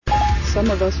some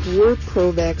of us were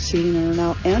pro-vaccine and are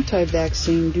now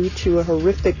anti-vaccine due to a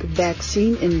horrific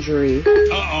vaccine injury.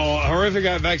 Uh-oh, a horrific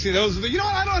vaccine. You know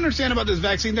what I don't understand about this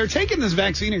vaccine? They're taking this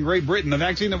vaccine in Great Britain, the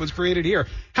vaccine that was created here.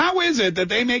 How is it that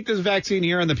they make this vaccine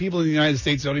here and the people in the United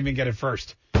States don't even get it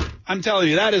first? I'm telling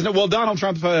you, that is no. Well, Donald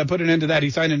Trump put an end to that. He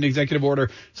signed an executive order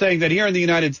saying that here in the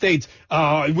United States,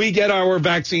 we get our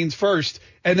vaccines first,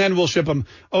 and then we'll ship them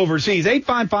overseas.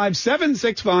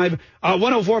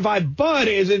 855-765-1045. Bud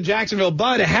is in Jacksonville.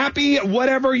 Bud, happy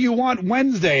whatever you want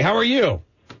Wednesday. How are you?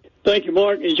 Thank you,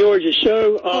 Mark. Enjoyed your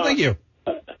show. Thank you.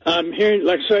 I'm here,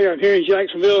 like I say, I'm here in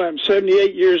Jacksonville. I'm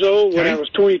 78 years old. Okay. When I was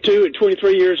 22 and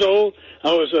 23 years old,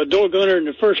 I was a door gunner in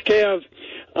the 1st Cav.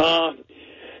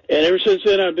 And ever since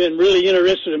then, I've been really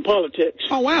interested in politics.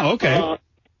 Oh, wow. Okay.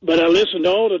 But I listen to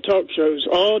all the talk shows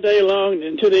all day long and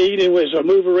into the evening as I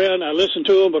move around. I listen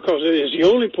to them because it is the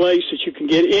only place that you can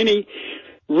get any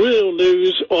real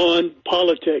news on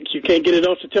politics. You can't get it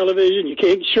off the television. You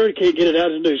can't get it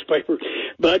out of the newspaper.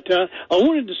 But I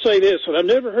wanted to say this, and I've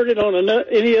never heard it on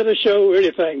any other show or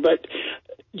anything, but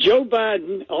Joe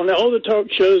Biden, on all the talk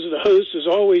shows, the host is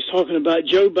always talking about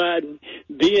Joe Biden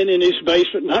being in his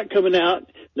basement, not coming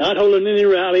out, not holding any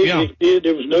rallies. Yeah. If he did,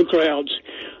 there was no crowds.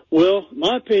 Well,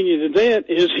 my opinion of that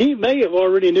is he may have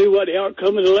already knew what the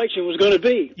outcome of the election was going to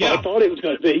be. Yeah. I thought it was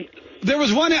going to be. There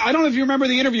was one, I don't know if you remember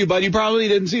the interview, but you probably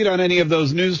didn't see it on any of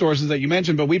those news sources that you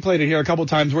mentioned, but we played it here a couple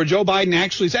times where Joe Biden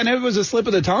actually said, and it was a slip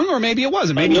of the tongue, or maybe it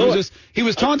wasn't. Maybe he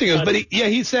was taunting us, but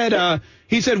he said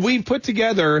we've put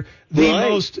together the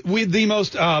most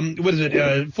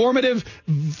formative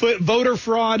voter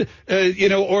fraud,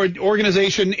 or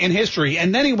organization in history.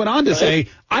 And then he went on to say,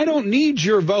 I don't need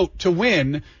your vote to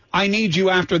win. I need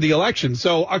you after the election.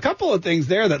 So a couple of things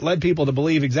there that led people to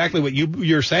believe exactly what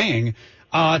you're saying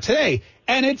today.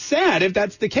 And it's sad if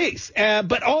that's the case.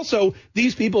 But also,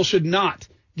 these people should not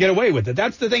get away with it.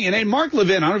 That's the thing. And Mark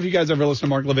Levin, I don't know if you guys ever listened to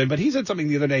Mark Levin, but he said something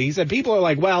the other day. He said people are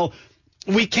like, well,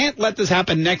 we can't let this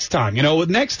happen next time.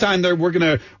 Next time we're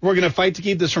gonna fight to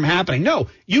keep this from happening. No,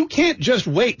 you can't just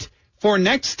wait for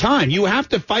next time. You have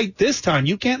to fight this time.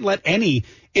 You can't let any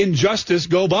injustice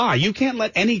go by. You can't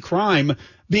let any crime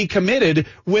be committed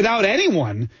without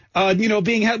anyone,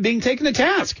 being taken to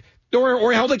task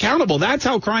or held accountable. That's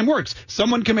how crime works.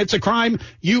 Someone commits a crime,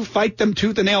 you fight them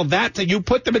tooth and nail. You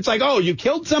put them. It's like, oh, you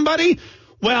killed somebody.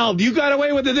 Well, you got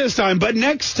away with it this time, but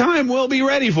next time we'll be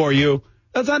ready for you.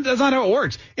 That's not how it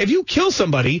works. If you kill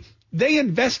somebody, they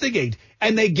investigate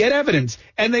and they get evidence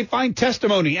and they find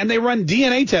testimony and they run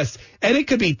DNA tests, and it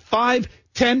could be 5,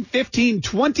 10, 15,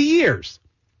 20 years.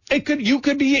 You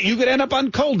could end up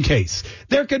on cold case.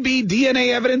 There could be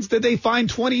DNA evidence that they find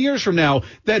 20 years from now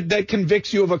that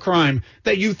convicts you of a crime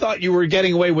that you thought you were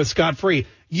getting away with scot-free.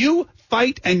 You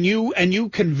fight and you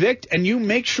convict and you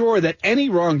make sure that any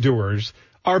wrongdoers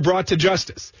are brought to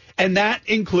justice. And that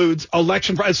includes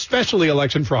election fraud, especially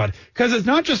election fraud, because it's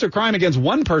not just a crime against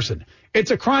one person. It's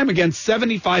a crime against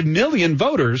 75 million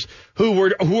voters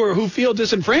who feel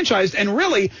disenfranchised. And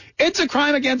really, it's a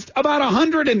crime against about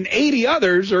 180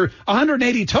 others, or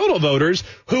 180 total voters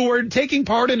who were taking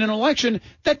part in an election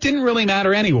that didn't really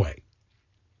matter anyway.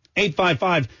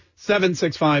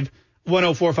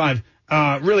 855-765-1045.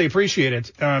 Really appreciate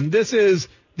it. This is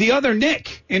the other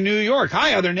Nick in New York.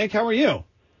 Hi, other Nick. How are you?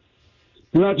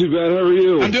 Not too bad. How are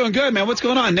you? I'm doing good, man. What's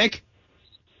going on, Nick?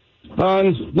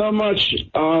 Not much.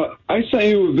 I sent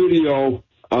you a video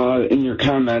in your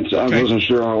comments. I wasn't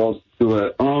sure how else to do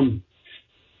it.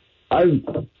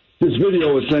 This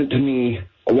video was sent to me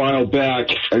a while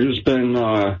back. I've just been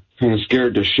kind of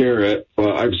scared to share it, but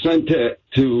I've sent it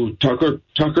to Tucker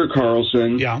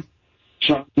Carlson. Yeah.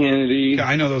 Sean Hannity. Yeah,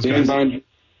 I know those guys. And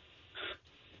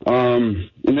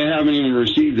they haven't even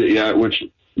received it yet, which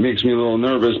makes me a little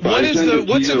nervous. But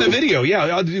what's in the video?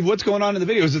 Yeah, what's going on in the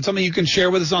video? Is it something you can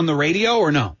share with us on the radio or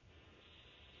no?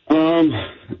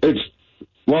 It's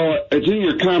in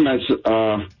your comments.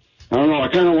 I don't know. I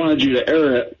kind of wanted you to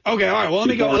air it. Okay, all right. Well, let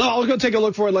me go. I'll go take a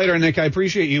look for it later, Nick. I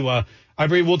appreciate you. We'll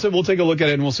take a look at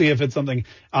it and we'll see if it's something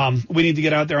we need to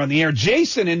get out there on the air.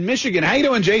 Jason in Michigan. How you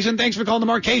doing, Jason? Thanks for calling the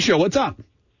Mark K Show. What's up?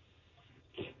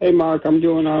 Hey, Mark, I'm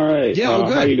doing all right. Yeah, well,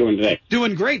 good. How are you doing today?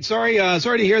 Doing great. Sorry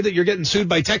to hear that you're getting sued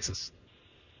by Texas.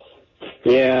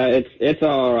 Yeah, it's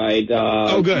all right.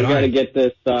 Oh, good. We got to get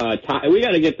this. We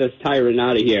got to get this tyrant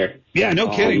out of here. Yeah, no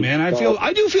kidding, man.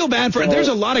 I do feel bad for. There's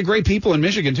a lot of great people in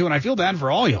Michigan too, and I feel bad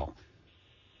for all y'all.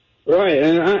 Right,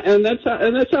 and that's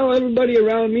how everybody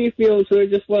around me feels. They're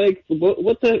just like,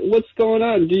 what's going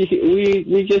on?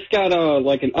 We just got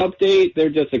an update. They're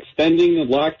just extending the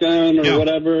lockdown or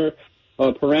whatever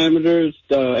parameters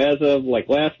as of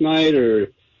last night,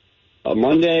 or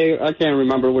Monday. I can't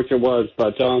remember which it was,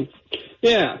 but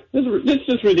yeah, it's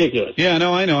just ridiculous. Yeah,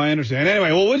 no, I know, I understand.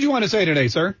 Anyway, well, what did you want to say today,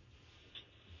 sir?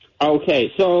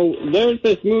 Okay, so there's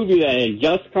this movie that had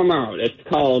just come out. It's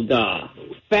called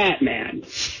Fat Man.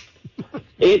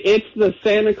 It's the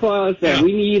Santa Claus that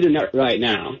we need right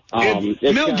now.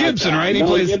 Mel Gibson, right? He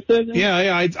plays. Gibson?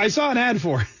 Yeah. I saw an ad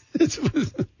for it.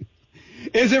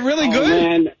 Is it really good?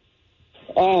 Man.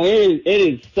 Oh, it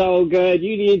is so good.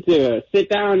 You need to sit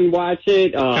down and watch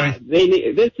it. Okay.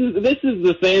 This is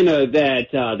the Santa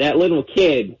that little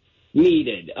kid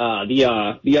needed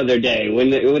the other day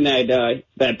when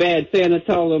that bad Santa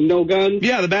told him no guns.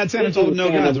 Yeah, the bad Santa told him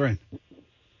no guns, right?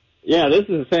 Yeah, this is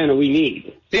the Santa we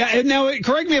need. Yeah, now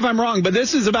correct me if I'm wrong, but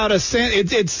this is about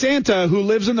it's Santa who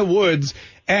lives in the woods,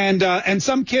 and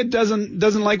some kid doesn't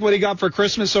like what he got for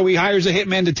Christmas, so he hires a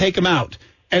hitman to take him out,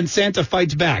 and Santa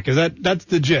fights back. That's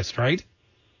the gist, right?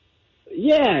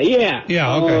 Yeah. Yeah.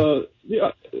 Okay.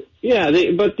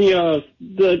 But he hires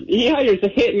a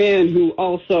hitman who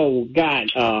also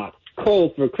got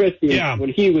coal for Christmas when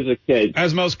he was a kid.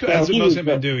 As most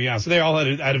hitmen do, yeah. So they all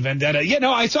had a vendetta. Yeah,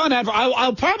 no, I saw an ad.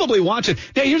 I'll probably watch it.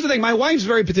 Now, here's the thing. My wife's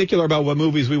very particular about what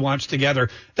movies we watch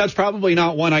together. That's probably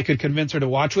not one I could convince her to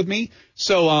watch with me.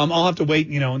 So I'll have to wait,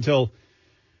 until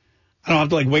I don't have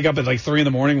to wake up at 3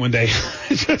 a.m. one day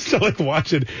just to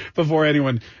watch it before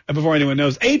anyone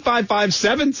knows.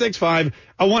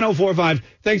 855-765-1045.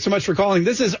 Thanks so much for calling.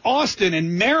 This is Austin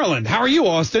in Maryland. How are you,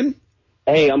 Austin?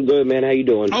 Hey, I'm good, man. How you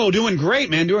doing? Oh, doing great,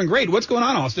 man. Doing great. What's going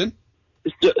on, Austin?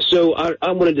 So I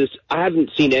haven't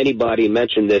seen anybody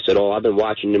mention this at all. I've been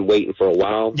watching and waiting for a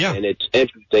while. Yeah. And it's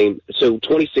interesting. So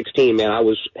 2016, man, I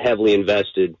was heavily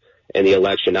invested in the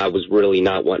election. I was really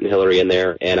not wanting Hillary in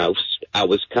there, and I was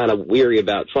kind of weary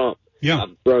about Trump. Yeah.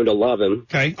 I've grown to love him.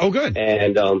 Okay. Oh, good.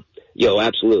 And,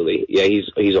 absolutely. Yeah,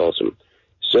 he's awesome.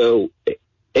 So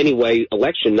anyway,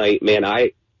 election night, man,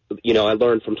 I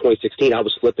learned from 2016, I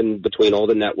was flipping between all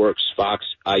the networks. Fox,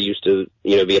 I used to,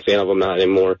 be a fan of them, not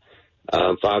anymore.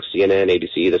 Fox, CNN,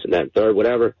 ABC, this and that, third,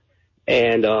 whatever.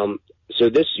 And, so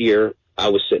this year I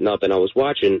was sitting up and I was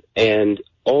watching, and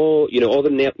all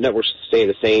the networks saying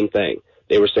the same thing.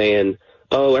 They were saying,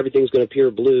 oh, everything's going to appear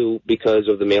blue because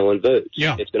of the mail-in votes.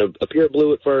 Yeah. It's going to appear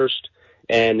blue at first,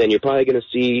 and then you're probably going to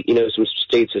see, some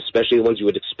states, especially the ones you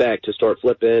would expect, to start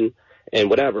flipping and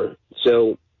whatever.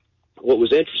 So what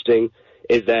was interesting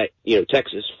is that,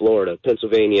 Texas, Florida,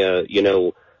 Pennsylvania,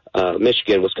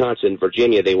 Michigan, Wisconsin,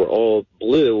 Virginia, they were all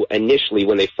blue initially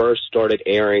when they first started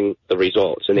airing the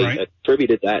results, and they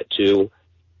attributed that to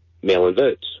mail-in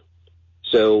votes.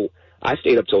 So I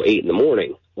stayed up till 8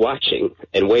 a.m. watching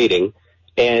and waiting,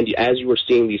 and as you were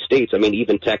seeing these states, I mean,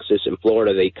 even Texas and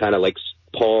Florida, they kind of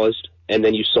paused, and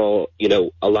then you saw,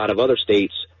 a lot of other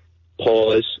states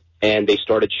pause, and they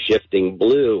started shifting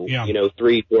blue,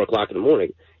 3, 4 o'clock in the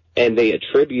morning, and they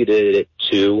attributed it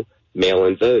to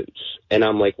mail-in votes. And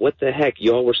I'm like, what the heck?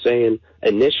 Y'all were saying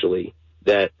initially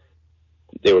that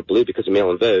they were blue because of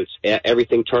mail-in votes.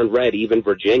 Everything turned red, even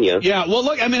Virginia. Yeah, well,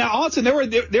 look, I mean, Austin, there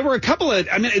were a couple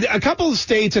of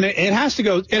states, and it has to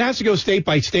go state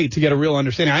by state to get a real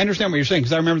understanding. I understand what you're saying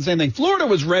because I remember the same thing. Florida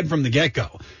was red from the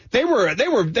get-go. They were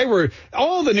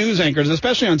all the news anchors,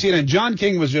 especially on CNN. John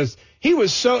King was he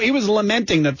was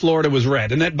lamenting that Florida was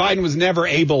red and that Biden was never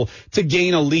able to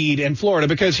gain a lead in Florida,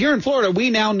 because here in Florida,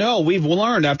 we've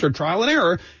learned after trial and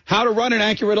error how to run an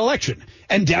accurate election.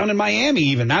 And down in Miami,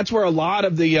 even, that's where a lot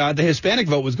of the Hispanic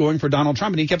vote was going for Donald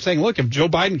Trump. And he kept saying, look, if Joe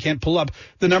Biden can't pull up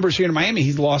the numbers here in Miami,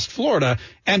 he's lost Florida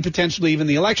and potentially even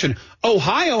the election.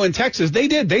 Ohio and Texas,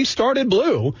 they started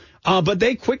blue, but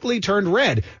they quickly turned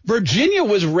red. Virginia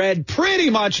was red pretty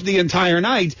much the entire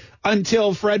night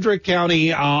until Frederick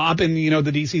County up in,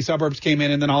 the D.C. suburbs came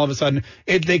in, and then all of a sudden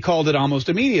they called it almost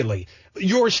immediately.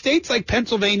 Your states like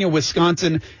Pennsylvania,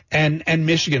 Wisconsin, and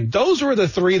Michigan, those were the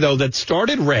three, though, that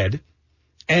started red,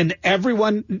 and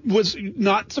everyone was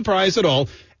not surprised at all,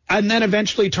 and then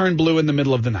eventually turned blue in the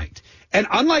middle of the night. And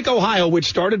unlike Ohio, which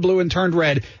started blue and turned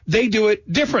red, they do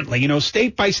it differently.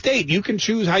 State by state, you can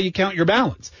choose how you count your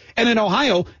ballots. And in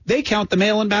Ohio, they count the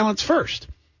mail-in ballots first.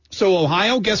 So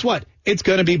Ohio, guess what? It's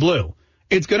going to be blue.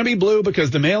 It's going to be blue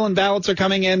because the mail-in ballots are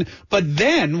coming in. But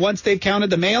then once they've counted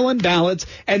the mail-in ballots,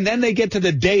 and then they get to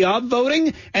the day of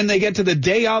voting, and they get to the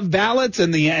day of ballots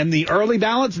and the early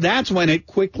ballots, that's when it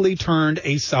quickly turned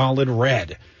a solid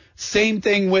red. Same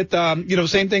thing with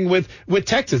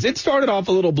Texas. It started off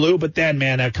a little blue, but then,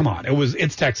 man, come on,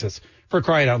 it's Texas, for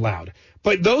crying out loud.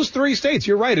 But those three states,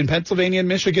 you're right, in Pennsylvania and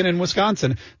Michigan and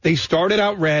Wisconsin, they started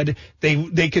out red,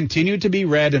 they continued to be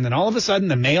red, and then all of a sudden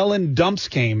the mail-in dumps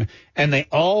came, and they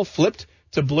all flipped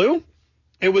to blue.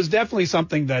 It was definitely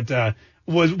something that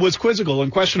was quizzical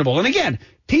and questionable. And again,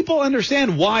 people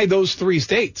understand why those 3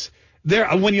 states.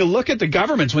 When you look at the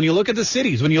governments, when you look at the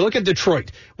cities, when you look at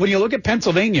Detroit, when you look at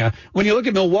Pennsylvania, when you look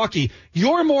at Milwaukee,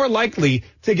 you're more likely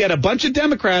to get a bunch of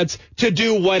Democrats to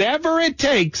do whatever it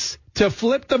takes to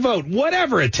flip the vote,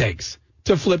 whatever it takes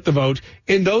to flip the vote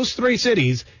in those 3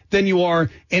 cities than you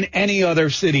are in any other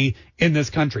city in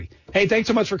this country. Hey, thanks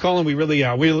so much for calling. We really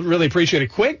appreciate it.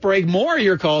 Quick break. More of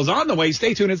your calls on the way.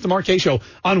 Stay tuned. It's the Mark Kaye Show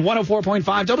on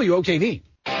 104.5 WOKV.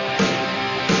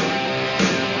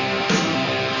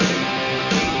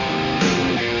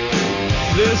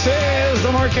 This is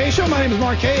the Mark Kaye Show. My name is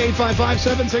Mark Kaye,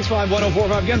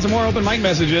 855-765-1045. Again, some more open mic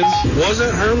messages.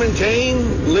 Wasn't Herman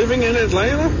Cain living in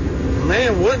Atlanta?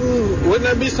 Man, wouldn't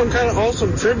that be some kind of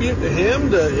awesome tribute to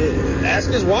him to ask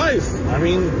his wife? I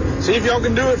mean, see if y'all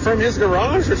can do it from his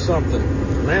garage or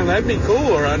something. Man, that'd be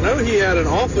cool. Or I know he had an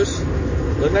office.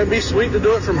 Wouldn't that be sweet to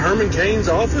do it from Herman Cain's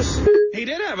office? He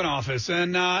did have an office,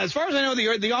 and as far as I know,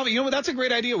 the office. You know, that's a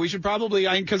great idea. We should probably,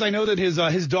 because I know that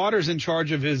his daughter's in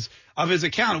charge of his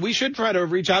account. We should try to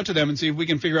reach out to them and see if we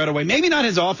can figure out a way. Maybe not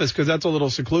his office, because that's a little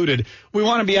secluded. We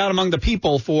want to be out among the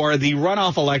people for the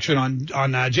runoff election on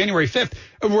January 5th.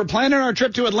 We're planning our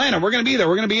trip to Atlanta. We're going to be there.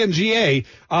 We're going to be in GA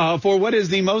for what is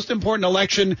the most important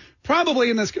election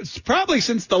probably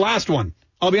since the last one.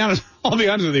 I'll be honest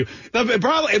with you.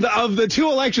 Probably of the 2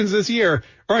 elections this year,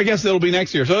 or I guess it'll be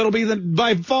next year. So it'll be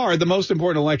by far the most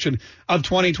important election of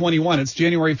 2021. It's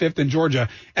January 5th in Georgia,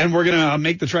 and we're going to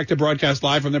make the trek to broadcast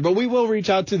live from there. But we will reach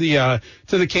out to the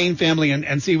Cain family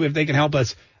and see if they can help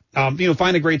us,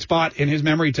 find a great spot in his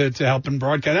memory to help him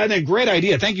broadcast. That's a great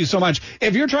idea. Thank you so much.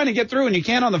 If you're trying to get through and you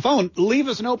can't on the phone, leave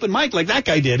us an open mic like that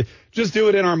guy did. Just do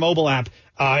it in our mobile app.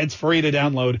 It's free to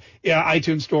download,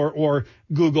 iTunes Store or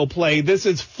Google Play. This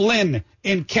is Flynn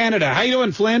in Canada. How you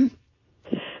doing, Flynn?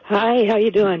 Hi, how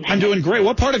you doing? I'm doing great.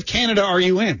 What part of Canada are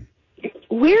you in?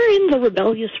 We're in the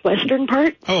rebellious western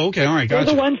part. Oh, okay. All right. Gotcha.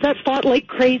 We're the ones that fought like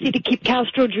crazy to keep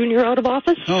Castro Jr. out of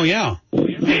office. Oh, yeah.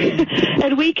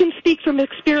 And we can speak from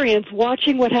experience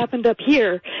watching what happened up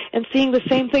here and seeing the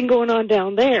same thing going on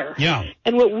down there. Yeah.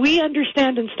 And what we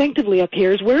understand instinctively up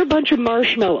here is we're a bunch of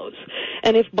marshmallows.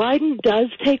 And if Biden does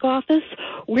take office,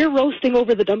 we're roasting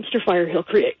over the dumpster fire he'll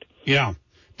create. Yeah.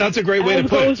 That's a great way to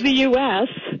put it. As goes the U.S.,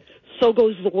 so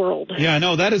goes the world. Yeah,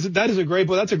 no, that's a great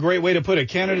way to put it.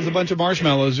 Canada's a bunch of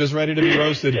marshmallows just ready to be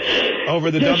roasted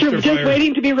over the dumpster fire. Just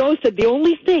waiting to be roasted. The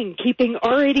only thing keeping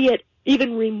our idiot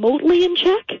even remotely in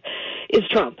check is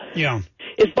Trump. Yeah.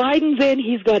 If Biden's in,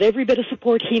 he's got every bit of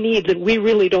support he needs, and we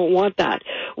really don't want that.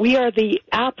 We are the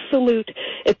absolute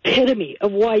epitome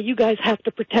of why you guys have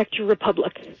to protect your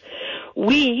republic.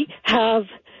 We have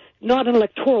not an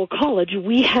electoral college.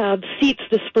 We have seats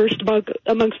dispersed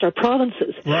amongst our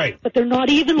provinces. Right. But they're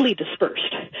not evenly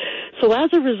dispersed. So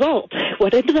as a result,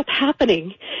 what ended up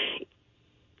happening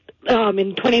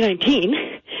in 2019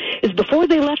 is before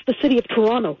they left the city of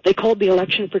Toronto, they called the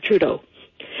election for Trudeau.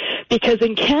 Because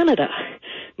in Canada,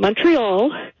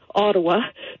 Montreal, Ottawa,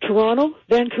 Toronto,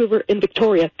 Vancouver, and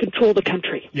Victoria control the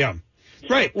country. Yeah.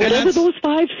 Right. Whatever those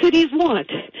 5 cities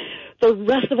want, the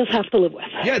rest of us have to live with.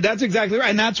 Yeah, that's exactly right.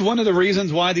 And that's one of the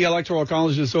reasons why the Electoral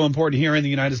College is so important here in the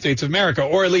United States of America,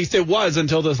 or at least it was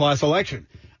until this last election.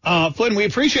 Flynn, we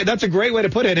appreciate it. That's a great way to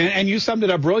put it, and you summed it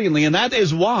up brilliantly. And that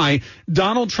is why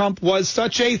Donald Trump was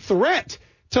such a threat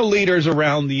to leaders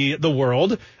around the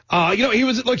world. He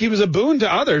was a boon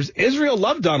to others. Israel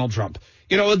loved Donald Trump.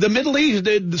 The Middle East,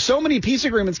 so many peace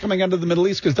agreements coming out of the Middle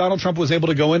East because Donald Trump was able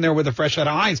to go in there with a fresh set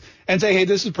of eyes and say, hey,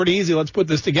 this is pretty easy. Let's put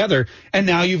this together. And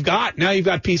now you've got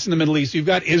peace in the Middle East. You've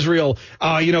got Israel,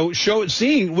 back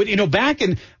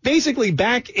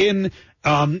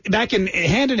in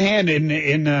hand in hand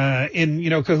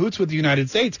in cahoots with the United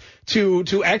States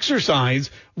to exercise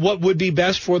what would be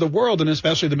best for the world and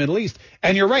especially the Middle East.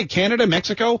 And you're right, Canada,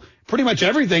 Mexico, pretty much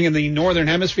everything in the northern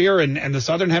hemisphere and the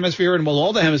southern hemisphere and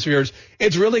all the hemispheres,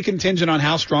 it's really contingent on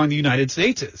how strong the United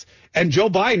States is. And Joe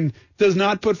Biden does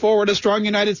not put forward a strong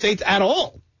United States at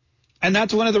all. And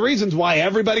that's one of the reasons why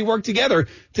everybody worked together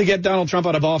to get Donald Trump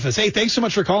out of office. Hey, thanks so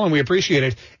much for calling. We appreciate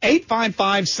it.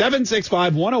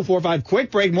 855-765-1045.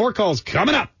 Quick break. More calls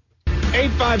coming up.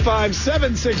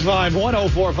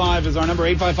 855-765-1045 is our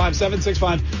number.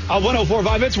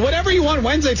 855-765-1045. It's Whatever You Want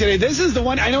Wednesday today. This is the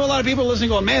one. I know a lot of people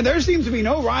listening going, man, there seems to be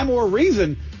no rhyme or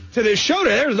reason to this show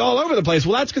today. It's all over the place.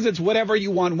 Well, that's because it's Whatever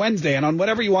You Want Wednesday. And on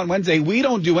Whatever You Want Wednesday, we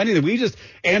don't do anything. We just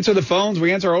answer the phones.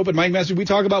 We answer our open mic message. We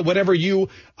talk about whatever you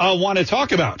want to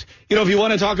talk about. If you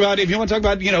want to talk about,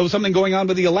 something going on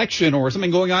with the election or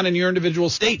something going on in your individual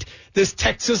state, this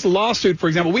Texas lawsuit, for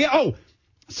example.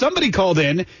 somebody called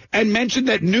in and mentioned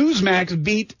that Newsmax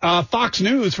beat Fox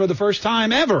News for the first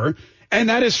time ever. And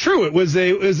that is true. It was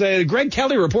a Greg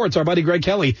Kelly reports, our buddy Greg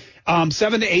Kelly,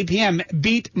 7 to 8 p.m.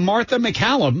 beat Martha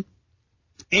McCallum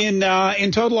in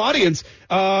total audience.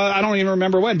 I don't even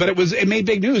remember when, but it made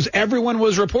big news. Everyone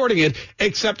was reporting it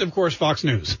except, of course, Fox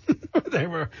News. they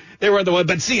were the one,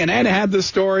 but CNN had this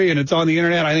story and it's on the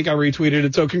internet. I think I retweeted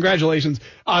it. So congratulations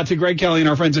to Greg Kelly and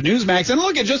our friends at Newsmax. And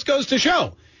look, it just goes to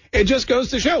show. It just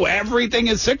goes to show everything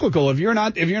is cyclical. If you're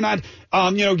not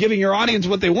giving your audience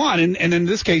what they want, and in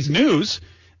this case news,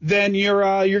 then you're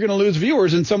going to lose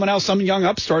viewers, and someone else, some young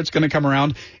upstart's going to come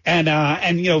around and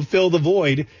fill the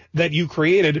void that you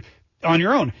created on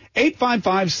your own.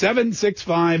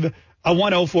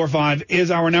 855-765-1045 is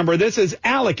our number. This is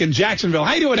Alec in Jacksonville.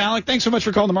 How you doing, Alec? Thanks so much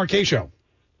for calling the Mark Kaye Show.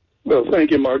 Well,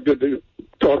 thank you, Mark. Good to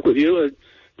talk with you. I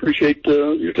appreciate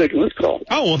you taking this call.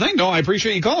 Oh, well, I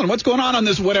appreciate you calling. What's going on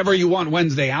this Whatever You Want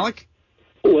Wednesday, Alec?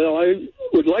 Well, I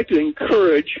would like to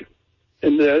encourage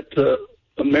in that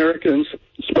Americans,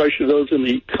 especially those in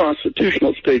the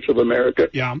constitutional states of America,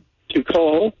 to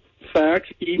call, fax,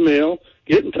 email,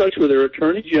 get in touch with their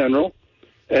attorney general,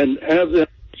 and have them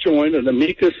join an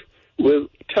amicus with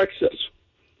Texas.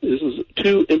 This is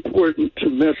too important to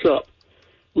mess up.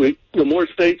 The more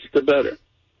states, the better.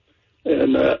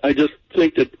 And I just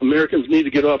think that Americans need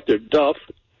to get off their duff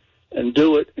and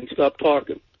do it and stop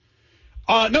talking.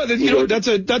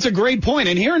 That's a great point.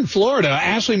 And here in Florida,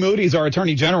 Ashley Moody's our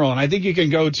attorney general, and I think you can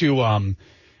go to, I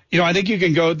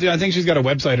think she's got a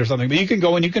website or something, but you can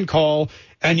go and you can call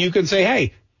and you can say,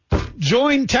 hey,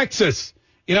 join Texas.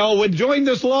 Join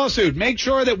this lawsuit. Make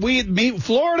sure that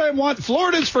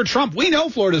Florida's for Trump. We know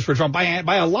Florida's for Trump by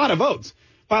a lot of votes.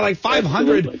 By like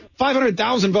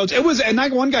 500,000 votes. It was, and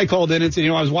like one guy called in and said,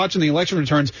 I was watching the election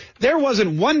returns. There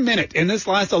wasn't 1 minute in this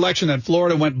last election that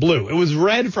Florida went blue. It was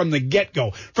red from the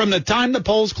get-go. From the time the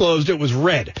polls closed, it was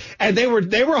red. And they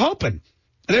were hoping.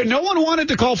 No one wanted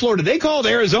to call Florida. They called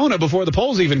Arizona before the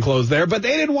polls even closed there, but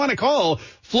they didn't want to call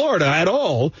Florida at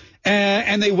all.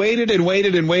 And they waited and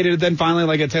waited and waited. Then finally,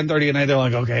 like at 10:30 at night, they're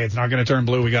like, okay, it's not going to turn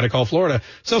blue. We got to call Florida.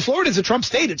 So Florida's a Trump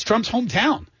state. It's Trump's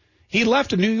hometown. He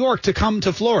left New York to come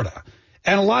to Florida,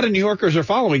 and a lot of New Yorkers are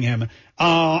following him.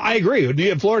 I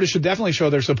agree. Florida should definitely show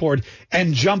their support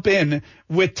and jump in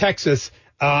with Texas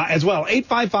as well.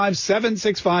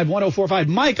 855-765-1045.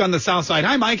 Mike on the south side.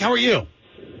 Hi, Mike. How are you?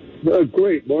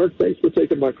 Great, Mark. Thanks for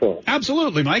taking my call.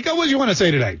 Absolutely, Mike. What do you want to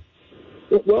say today?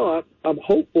 Well, I'm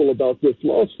hopeful about this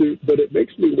lawsuit, but it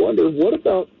makes me wonder, what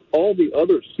about all the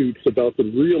other suits about the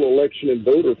real election and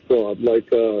voter fraud, like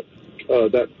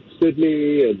that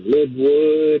Sydney and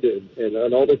Linwood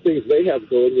and all the things they have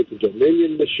going with the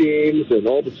Dominion machines and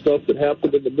all the stuff that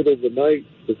happened in the middle of the night?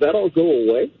 Does that all go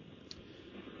away?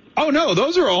 Oh, no,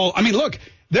 those are all. I mean, look,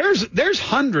 there's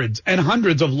hundreds and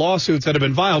hundreds of lawsuits that have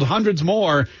been filed, hundreds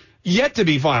more yet to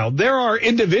be filed. There are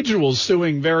individuals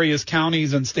suing various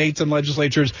counties and states and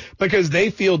legislatures because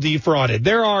they feel defrauded.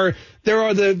 There are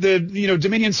the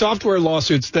Dominion software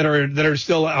lawsuits that are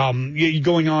still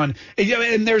going on,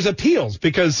 and there's appeals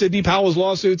because Sidney Powell's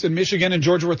lawsuits in Michigan and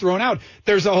Georgia were thrown out.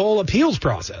 There's a whole appeals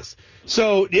process.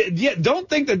 So don't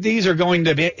think that these are going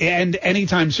to end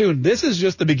anytime soon. This is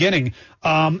just the beginning.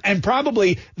 And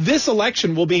probably this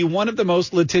election will be one of the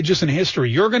most litigious in history.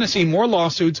 You're going to see more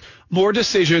lawsuits, more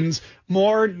decisions,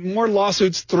 more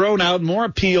lawsuits thrown out, more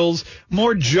appeals,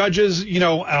 more judges,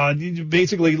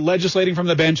 basically legislating from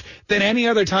the bench than any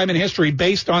other time in history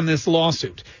based on this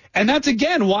lawsuit. And that's,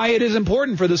 again, why it is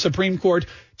important for the Supreme Court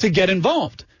to get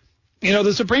involved.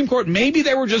 The Supreme Court, maybe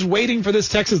they were just waiting for this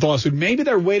Texas lawsuit. Maybe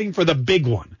they're waiting for the big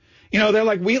one. They're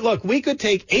like, we could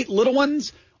take 8 little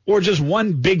ones or just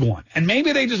one big one. And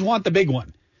maybe they just want the big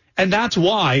one. And that's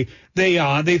why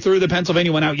they threw the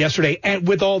Pennsylvania one out yesterday, and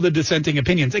with all the dissenting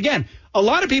opinions. Again, a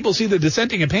lot of people see the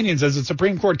dissenting opinions as the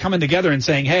Supreme Court coming together and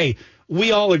saying, hey,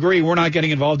 we all agree we're not getting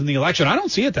involved in the election. I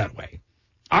don't see it that way.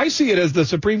 I see it as the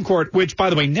Supreme Court, which, by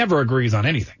the way, never agrees on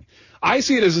anything. I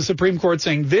see it as the Supreme Court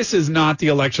saying this is not the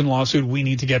election lawsuit we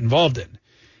need to get involved in.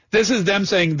 This is them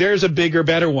saying there's a bigger,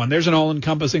 better one. There's an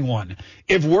all-encompassing one.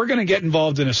 If we're going to get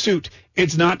involved in a suit,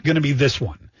 it's not going to be this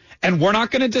one. And we're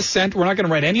not going to dissent. We're not going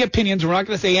to write any opinions. We're not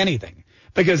going to say anything.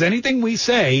 Because anything we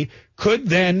say could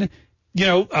then,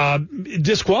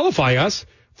 disqualify us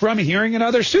from hearing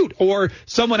another suit. Or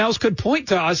someone else could point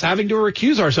to us having to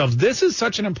recuse ourselves. This is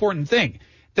such an important thing.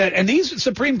 And these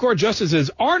Supreme Court justices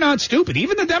are not stupid,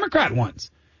 even the Democrat ones.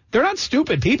 They're not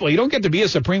stupid people. You don't get to be a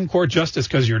Supreme Court justice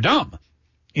because you're dumb.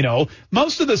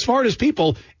 Most of the smartest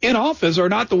people in office are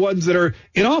not the ones that are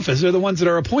in office. They're the ones that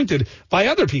are appointed by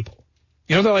other people.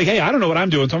 You know, they're like, hey, I don't know what I'm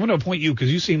doing, so I'm going to appoint you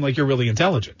because you seem like you're really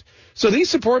intelligent. So these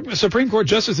Supreme Court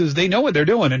justices, they know what they're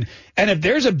doing. And if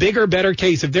there's a bigger, better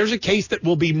case, if there's a case that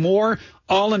will be more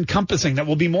all-encompassing, that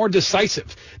will be more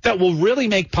decisive, that will really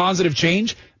make positive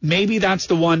change, maybe that's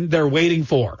the one they're waiting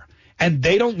for. And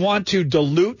they don't want to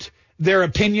dilute their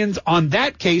opinions on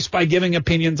that case by giving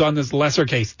opinions on this lesser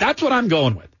case. That's what I'm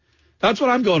going with. That's what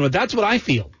I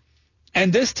feel.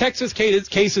 And this Texas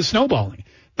case is snowballing.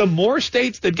 The more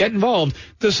states that get involved,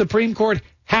 the Supreme Court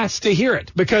has to hear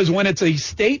it. Because when it's a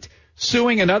state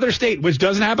suing another state, which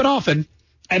doesn't happen often,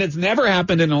 and it's never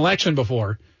happened in an election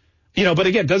before, but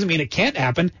again, doesn't mean it can't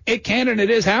happen. It can, and it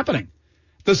is happening.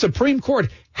 The Supreme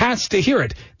Court has to hear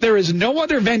it. There is no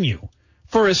other venue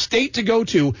for a state to go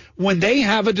to when they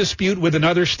have a dispute with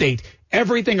another state.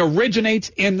 Everything originates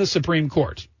in the Supreme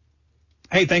Court.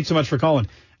 Hey, thanks so much for calling.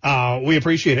 We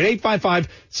appreciate it.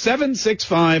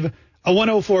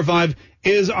 855-765-1045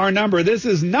 is our number. This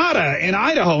is Nada in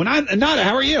Idaho. Nada,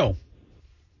 how are you?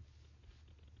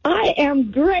 I am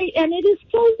great, and it is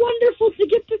so wonderful to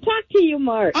get to talk to you,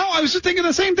 Mark. Oh, I was just thinking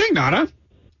the same thing, Nada.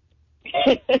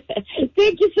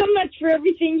 Thank you so much for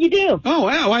everything you do. Oh,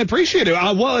 wow, I appreciate it.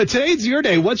 Well, today's your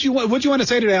day. What you want to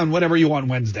say today on whatever you want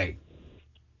Wednesday?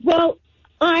 Well,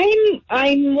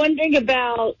 I'm wondering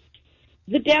about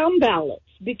the down ballots,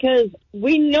 because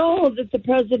we know that the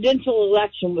presidential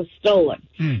election was stolen.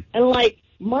 And like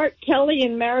Mark Kelly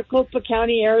in Maricopa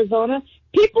County, Arizona,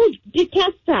 people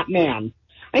detest that man.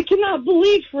 I cannot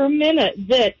believe for a minute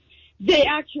that they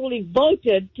actually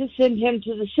voted to send him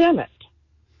to the Senate.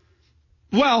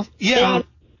 Well, yeah.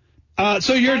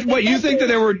 So you think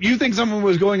that you think someone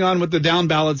was going on with the down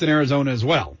ballots in Arizona as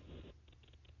well?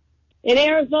 In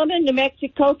Arizona, New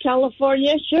Mexico,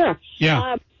 California, sure.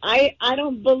 Yeah. I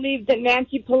don't believe that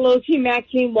Nancy Pelosi,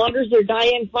 Maxine Waters, or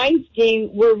Dianne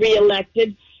Feinstein were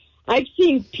reelected. I've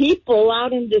seen people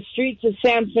out in the streets of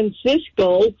San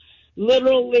Francisco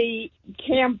literally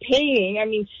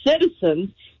campaigning,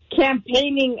 citizens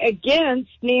campaigning against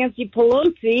Nancy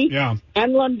Pelosi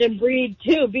and London Breed,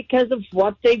 too, because of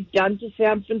what they've done to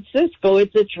San Francisco.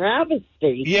 It's a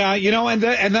travesty. Yeah, and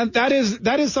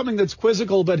that is something that's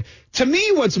quizzical. But to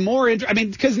me, what's more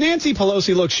interesting, because Nancy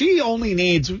Pelosi, look, she only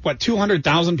needs,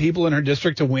 200,000 people in her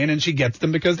district to win, and she gets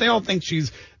them because they all think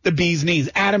she's the bee's knees.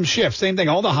 Adam Schiff, same thing.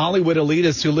 All the Hollywood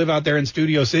elitists who live out there in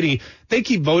Studio City, they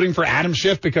keep voting for Adam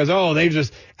Schiff because,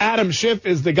 Adam Schiff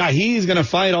is the guy. He's going to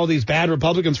fight all these bad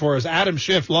Republicans for us. Adam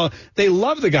Schiff, they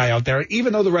love the guy out there,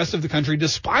 even though the rest of the country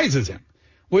despises him.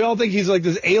 We all think he's like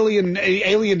this alien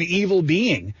evil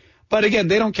being. But again,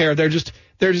 they don't care. They're just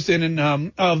in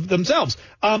and of themselves.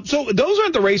 So those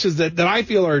aren't the races that I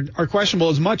feel are questionable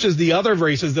as much as the other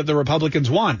races that the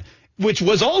Republicans won, which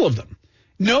was all of them.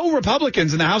 No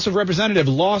Republicans in the House of Representatives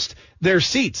lost their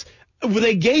seats.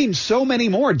 They gained so many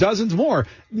more, dozens more.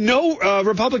 No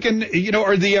Republican,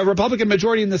 or the Republican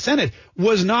majority in the Senate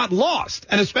was not lost,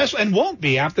 and won't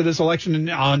be after this election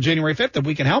on January 5th if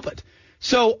we can help it.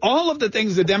 So all of the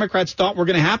things the Democrats thought were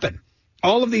going to happen,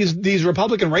 all of these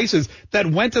Republican races that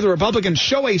went to the Republicans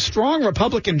show a strong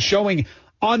Republican showing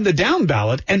on the down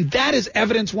ballot, and that is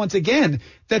evidence once again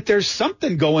that there's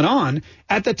something going on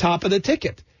at the top of the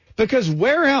ticket. Because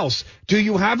where else do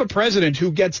you have a president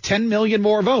who gets 10 million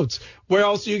more votes? Where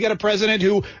else do you get a president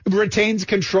who retains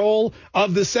control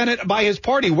of the Senate by his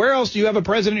party? Where else do you have a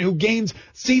president who gains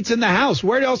seats in the House?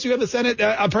 Where else do you have a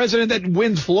president that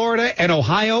wins Florida and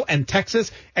Ohio and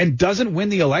Texas and doesn't win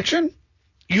the election?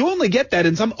 You only get that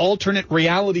in some alternate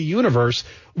reality universe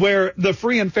where the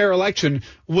free and fair election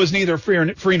was neither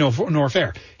free nor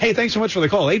fair. Hey, thanks so much for the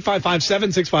call.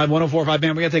 855-765-1045.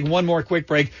 Man, we got to take one more quick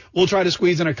break. We'll try to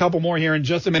squeeze in a couple more here in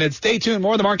just a minute. Stay tuned.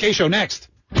 More of the Mark Kaye Show next.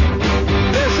 This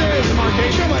is the Mark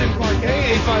Kaye Show. My name is Mark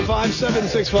Kaye.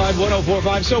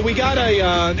 855-765-1045. So we got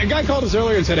a guy called us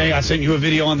earlier today. I sent you a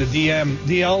video on the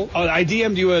DL. I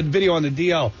DM'd you a video on the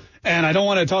DL. And I don't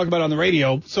want to talk about it on the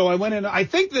radio. So I went in. I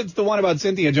think that's the one about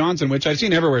Cynthia Johnson, which I've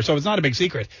seen everywhere. So it's not a big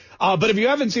secret. But if you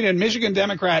haven't seen it, Michigan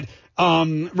Democrat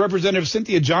Representative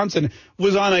Cynthia Johnson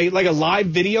was on a live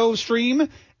video stream.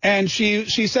 And she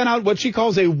sent out what she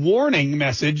calls a warning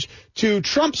message to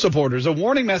Trump supporters, a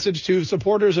warning message to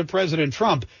supporters of President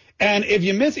Trump. And if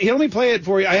you miss it, let me play it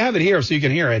for you. I have it here so you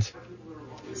can hear it.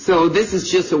 So this is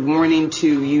just a warning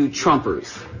to you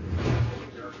Trumpers.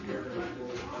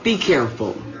 Be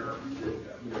careful.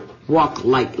 Walk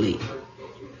lightly.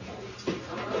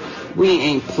 We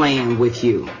ain't playing with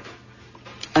you.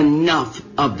 Enough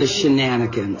of the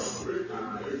shenanigans.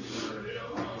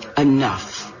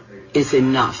 Enough is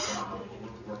enough.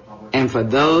 And for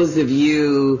those of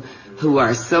you who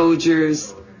are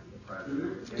soldiers,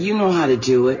 you know how to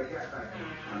do it.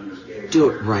 Do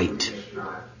it right.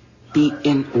 Be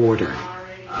in order.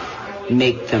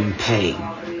 Make them pay.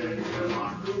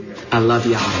 I love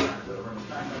y'all.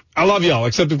 I love y'all,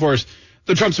 except, of course,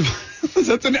 the Trump supporters.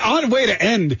 That's an odd way to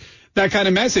end that kind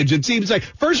of message. It seems like,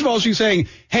 first of all, she's saying,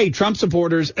 hey, Trump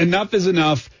supporters, enough is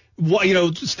enough.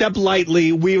 Step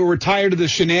lightly. We were tired of the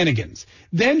shenanigans.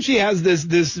 Then she has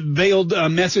this veiled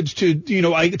message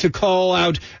to call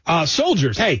out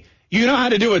soldiers. Hey, you know how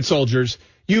to do it, soldiers.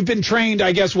 You've been trained,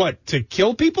 I guess, to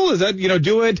kill people? Is that,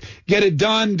 do it, get it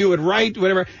done, do it right,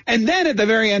 whatever. And then at the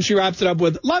very end, she wraps it up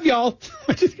with, love y'all.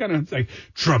 Which is kind of like,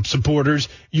 Trump supporters,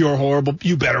 you're horrible.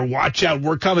 You better watch out.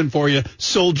 We're coming for you.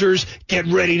 Soldiers, get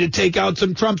ready to take out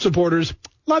some Trump supporters.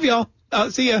 Love y'all.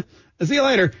 See ya. See you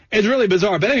later. It's really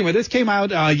bizarre. But anyway, this came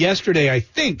out yesterday, I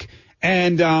think.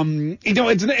 And,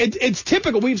 it's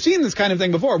typical. We've seen this kind of thing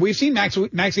before. We've seen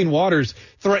Maxine Waters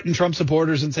threaten Trump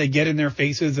supporters and say, get in their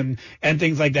faces and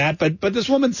things like that. But this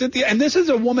woman, Cynthia, and this is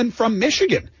a woman from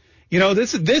Michigan.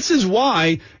 This is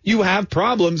why you have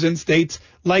problems in states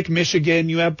like Michigan.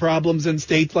 You have problems in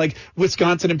states like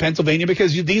Wisconsin and Pennsylvania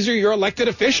because these are your elected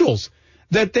officials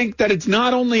that think that it's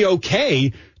not only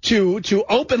okay to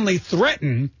openly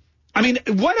threaten. I mean,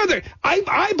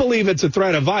 I believe it's a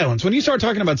threat of violence. When you start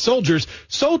talking about soldiers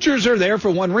are there for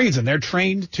one reason. They're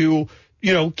trained to,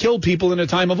 kill people in a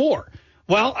time of war.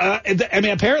 Well,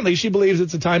 apparently she believes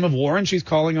it's a time of war and she's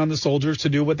calling on the soldiers to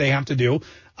do what they have to do.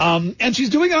 And she's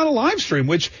doing it on a live stream,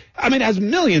 which, has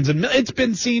millions it's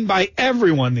been seen by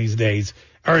everyone these days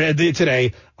or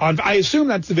today. I assume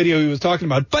that's the video he was talking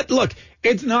about. But look,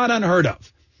 it's not unheard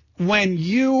of. When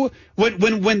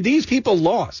these people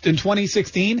lost in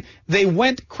 2016, they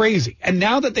went crazy. And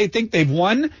now that they think they've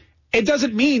won, it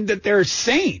doesn't mean that they're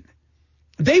sane.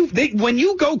 When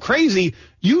you go crazy,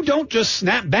 you don't just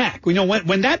snap back.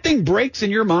 When that thing breaks in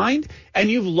your mind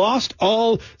and you've lost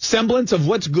all semblance of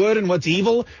what's good and what's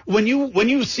evil, when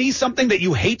you see something that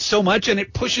you hate so much and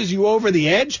it pushes you over the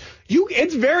edge,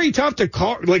 it's very tough to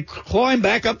climb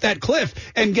back up that cliff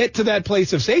and get to that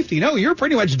place of safety. No, you're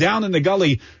pretty much down in the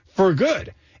gully for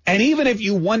good. And even if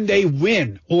you one day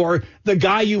win or the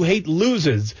guy you hate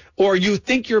loses or you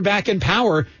think you're back in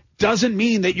power, doesn't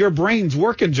mean that your brain's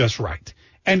working just right.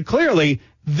 And clearly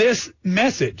this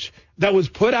message that was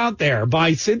put out there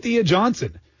by Cynthia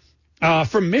Johnson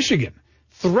from Michigan,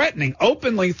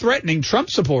 openly threatening Trump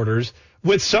supporters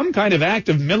with some kind of act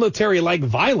of military-like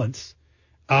violence,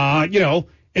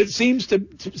 it seems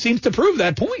to prove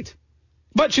that point.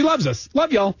 But she loves us.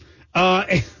 Love y'all.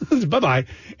 Bye-bye.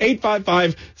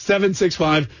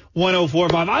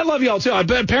 855-765-1045. I love y'all too.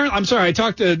 Apparently, I'm sorry, I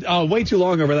talked way too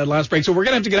long over that last break, so we're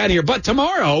going to have to get out of here. But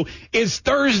tomorrow is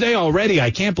Thursday already.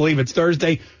 I can't believe it's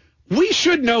Thursday. We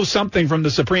should know something from the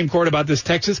Supreme Court about this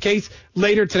Texas case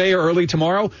later today or early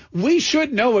tomorrow. We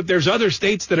should know if there's other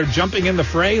states that are jumping in the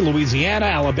fray, Louisiana,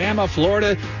 Alabama,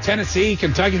 Florida, Tennessee,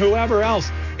 Kentucky, whoever else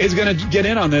is going to get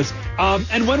in on this.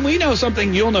 And when we know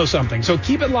something, you'll know something. So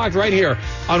keep it locked right here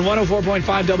on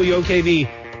 104.5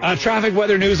 WOKV. Traffic,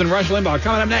 weather, news, and Rush Limbaugh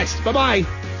coming up next. Bye-bye.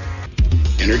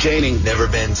 Entertaining. Never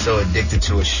been so addicted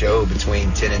to a show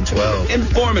between 10 and 12.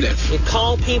 Informative. You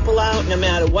call people out no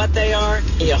matter what they are,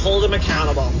 and you hold them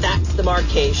accountable. That's the Mark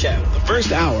Kaye Show. The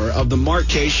first hour of the Mark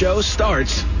Kaye Show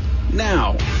starts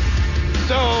now.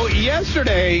 So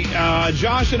yesterday,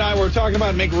 Josh and I were talking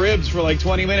about McRibs for like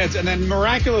 20 minutes, and then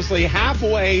miraculously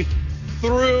halfway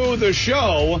through the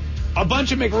show, a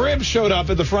bunch of McRibs showed up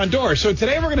at the front door. So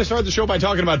today we're going to start the show by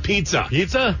talking about pizza.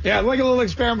 Pizza? Yeah, like a little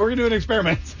experiment. We're going to do an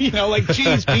experiment. Like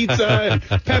cheese pizza and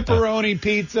pepperoni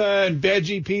pizza and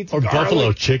veggie pizza. Or garlic,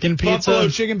 buffalo chicken pizza. Buffalo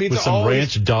chicken pizza. With some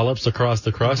ranch dollops across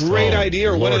the crust. Great idea.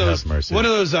 Or Lord one of those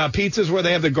pizzas pizzas where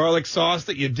they have the garlic sauce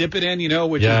that you dip it in,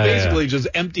 which is basically just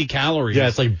empty calories. Yeah,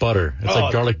 it's like butter. It's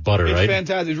like garlic butter, right? It's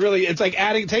fantastic. It's like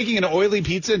taking an oily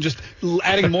pizza and just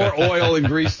adding more oil and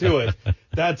grease to it.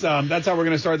 That's how we're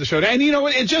going to start the show. And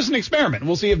it's just an experiment.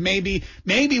 We'll see if maybe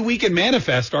we can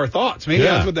manifest our thoughts. Maybe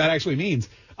that's what that actually means.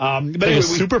 But like anyway,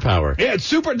 superpower. Yeah, it's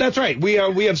super. That's right. We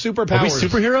have superpowers. Are we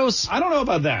superheroes? I don't know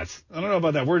about that.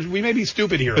 We may be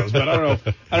stupid heroes, but I don't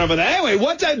know about that. Anyway,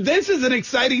 this is an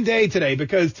exciting day today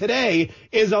because today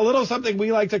is a little something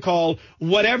we like to call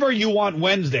Whatever You Want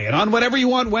Wednesday. And on Whatever You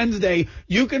Want Wednesday,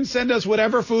 you can send us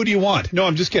whatever food you want. No,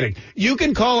 I'm just kidding. You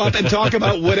can call up and talk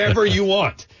about whatever you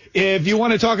want. If you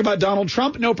want to talk about Donald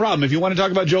Trump, no problem. If you want to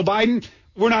talk about Joe Biden,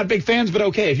 we're not big fans, but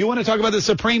okay. If you want to talk about the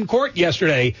Supreme Court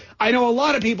yesterday, I know a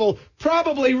lot of people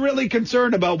probably really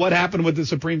concerned about what happened with the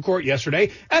Supreme Court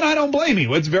yesterday, and I don't blame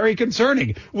you. It's very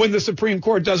concerning when the Supreme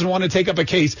Court doesn't want to take up a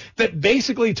case that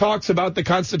basically talks about the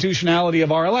constitutionality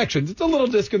of our elections. It's a little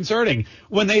disconcerting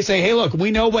when they say, hey, look,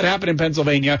 we know what happened in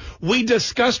Pennsylvania. We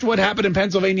discussed what happened in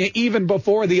Pennsylvania even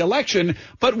before the election,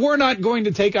 but we're not going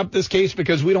to take up this case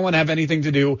because we don't want to have anything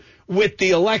to do with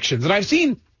the elections. And I've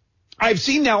seen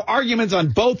now arguments on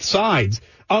both sides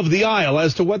of the aisle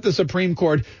as to what the Supreme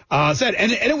Court said.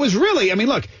 And it was really, I mean,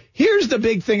 look, here's the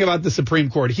big thing about the Supreme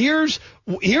Court. Here's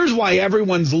why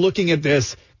everyone's looking at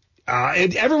this.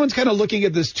 Everyone's kind of looking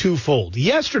at this twofold.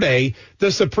 Yesterday, the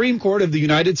Supreme Court of the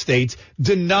United States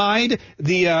denied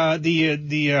the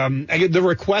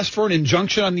request for an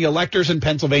injunction on the electors in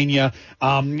Pennsylvania,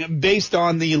 based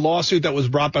on the lawsuit that was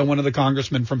brought by one of the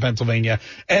congressmen from Pennsylvania.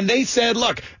 And they said,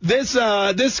 look,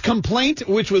 this complaint,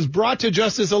 which was brought to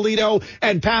Justice Alito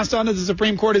and passed on to the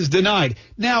Supreme Court, is denied.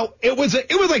 Now, it was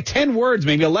like 10 words,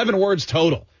 maybe 11 words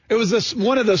total. It was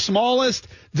one of the smallest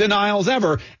denials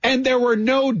ever, and there were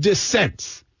no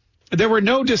dissents. There were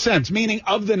no dissents, meaning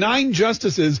of the 9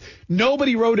 justices,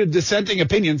 nobody wrote a dissenting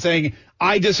opinion saying,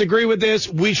 I disagree with this.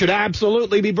 We should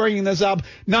absolutely be bringing this up.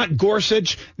 Not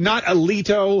Gorsuch, not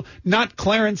Alito, not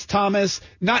Clarence Thomas,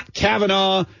 not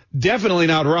Kavanaugh, definitely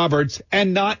not Roberts,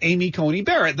 and not Amy Coney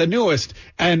Barrett, the newest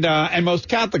and most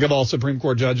Catholic of all Supreme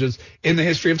Court judges in the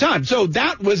history of time. So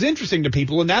that was interesting to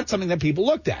people, and that's something that people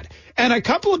looked at. And a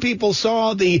couple of people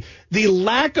saw the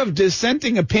lack of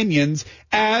dissenting opinions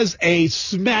as a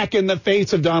smack in the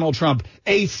face of Donald Trump,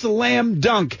 a slam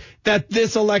dunk that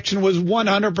this election was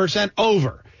 100%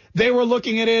 over. They were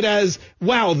looking at it as,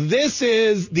 wow, this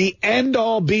is the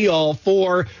end-all, be-all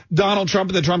for Donald Trump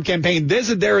and the Trump campaign.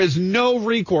 There is no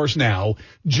recourse now.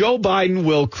 Joe Biden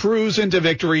will cruise into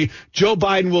victory. Joe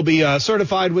Biden will be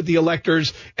certified with the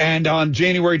electors, and on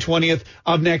January 20th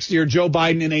of next year, Joe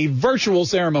Biden, in a virtual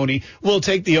ceremony, will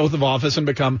take the oath of office and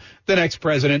become the next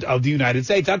president of the United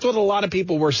States. That's what a lot of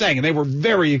people were saying, and they were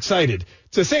very excited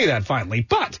to say that finally.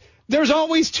 But there's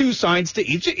always two sides to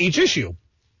each issue.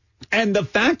 And the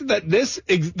fact that this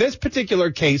particular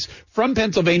case from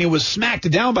Pennsylvania was smacked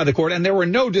down by the court, and there were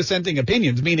no dissenting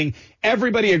opinions, meaning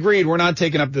everybody agreed we're not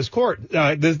taking up this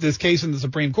this case in the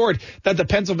Supreme Court, that the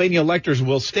Pennsylvania electors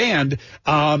will stand,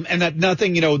 and that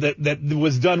nothing, that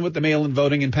was done with the mail-in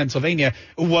voting in Pennsylvania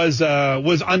was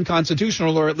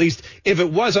unconstitutional, or at least if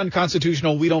it was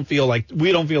unconstitutional, we don't feel like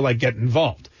getting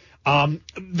involved.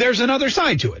 There's another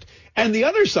side to it. And the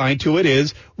other side to it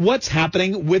is what's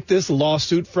happening with this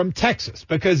lawsuit from Texas.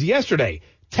 Because yesterday,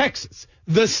 Texas,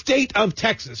 the state of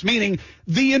Texas, meaning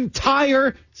the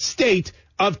entire state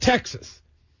of Texas,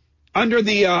 under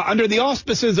the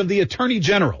auspices of the Attorney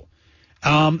General,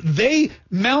 they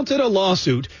mounted a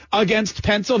lawsuit against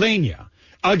Pennsylvania,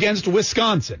 against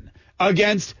Wisconsin,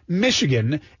 against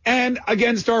Michigan, and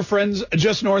against our friends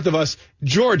just north of us,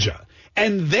 Georgia.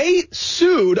 And they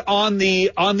sued on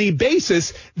the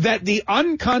basis that the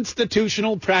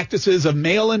unconstitutional practices of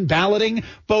mail-in balloting,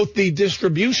 both the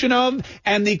distribution of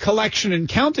and the collection and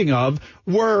counting of,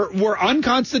 were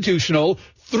unconstitutional,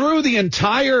 threw the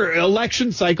entire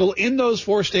election cycle in those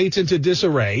 4 states into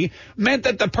disarray, meant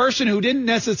that the person who didn't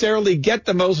necessarily get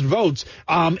the most votes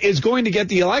is going to get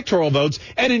the electoral votes,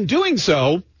 and in doing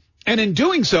so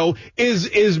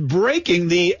is breaking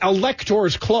the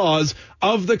electors clause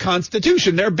of the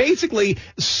Constitution. They're basically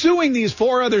suing these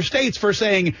 4 other states for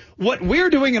saying what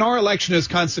we're doing in our election is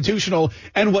constitutional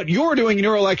and what you're doing in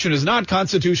your election is not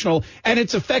constitutional, and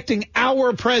it's affecting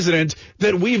our president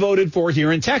that we voted for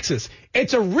here in Texas.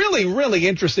 It's a really, really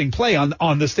interesting play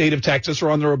on the state of Texas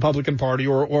or on the Republican Party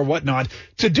or whatnot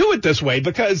to do it this way,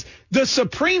 because the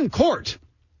Supreme Court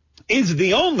is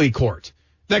the only court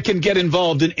that can get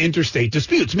involved in interstate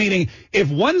disputes, meaning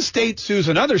if one state sues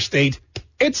another state,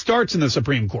 it starts in the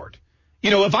Supreme Court.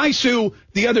 If I sue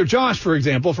the other Josh, for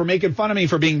example, for making fun of me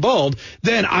for being bald,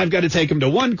 then I've got to take him to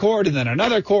one court and then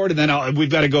another court, and then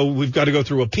we've got to go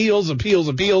through appeals,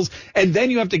 and then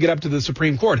you have to get up to the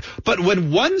Supreme Court. But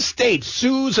when one state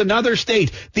sues another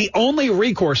state, the only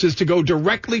recourse is to go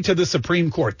directly to the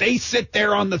Supreme Court. They sit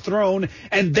there on the throne,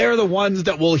 and they're the ones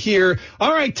that will hear,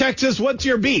 all right, Texas, what's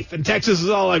your beef? And Texas is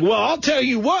all like, well, I'll tell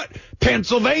you what,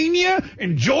 Pennsylvania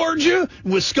and Georgia,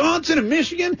 Wisconsin and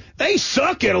Michigan, they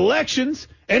suck at elections.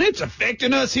 And it's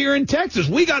affecting us here in Texas.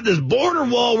 We got this border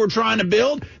wall we're trying to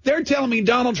build. They're telling me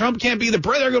Donald Trump can't be the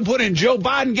president. They're going to put in Joe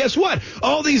Biden. Guess what?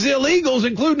 All these illegals,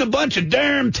 including a bunch of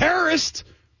damn terrorists,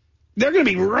 they're going to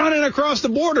be running across the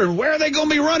border. Where are they going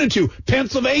to be running to?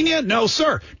 Pennsylvania? No,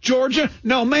 sir. Georgia?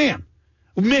 No, ma'am.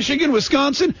 Michigan,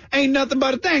 Wisconsin, ain't nothing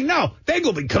but a thing. No, they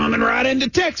going to be coming right into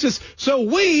Texas. So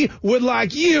we would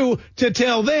like you to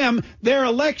tell them their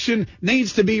election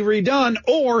needs to be redone,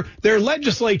 or their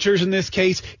legislatures, in this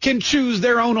case, can choose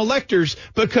their own electors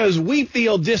because we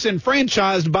feel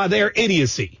disenfranchised by their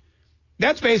idiocy.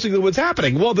 That's basically what's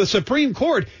happening. Well, the Supreme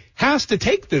Court has to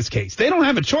take this case. They don't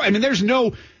have a choice. I mean,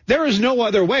 there is no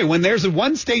other way. When there's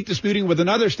one state disputing with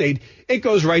another state, it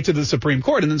goes right to the Supreme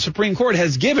Court. And the Supreme Court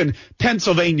has given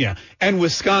Pennsylvania and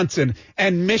Wisconsin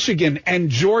and Michigan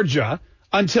and Georgia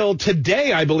until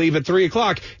today, I believe, at 3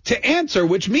 o'clock to answer,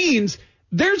 which means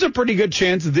there's a pretty good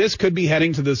chance this could be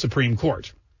heading to the Supreme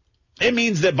Court. It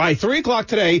means that by 3 o'clock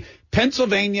today,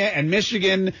 Pennsylvania and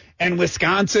Michigan and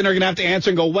Wisconsin are going to have to answer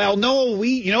and go, well, no,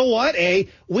 we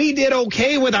did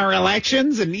okay with our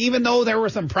elections. And even though there were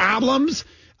some problems,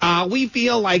 we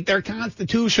feel like they're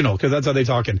constitutional, because that's how they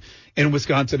talk in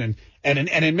Wisconsin and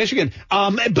in Michigan.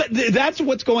 But that's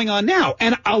what's going on now.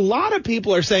 And a lot of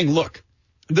people are saying, look,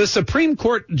 the Supreme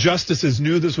Court justices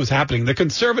knew this was happening. The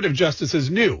conservative justices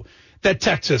knew that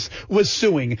Texas was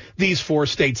suing these 4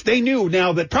 states. They knew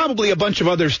now that probably a bunch of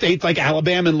other states like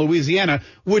Alabama and Louisiana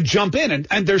would jump in,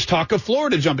 and there's talk of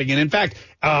Florida jumping in. In fact,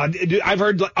 I've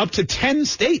heard up to 10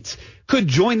 states could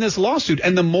join this lawsuit.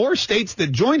 And the more states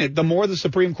that join it, the more the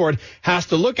Supreme Court has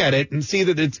to look at it and see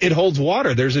that it holds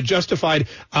water. There's a justified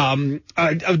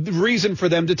a reason for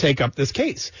them to take up this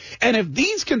case. And if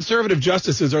these conservative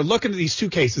justices are looking at these 2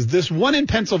 cases, this one in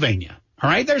Pennsylvania, all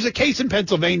right, there's a case in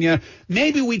Pennsylvania.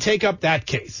 Maybe we take up that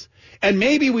case. And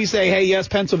maybe we say, hey, yes,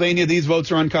 Pennsylvania, these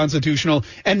votes are unconstitutional.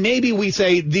 And maybe we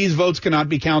say these votes cannot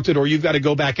be counted, or you've got to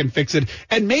go back and fix it.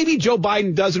 And maybe Joe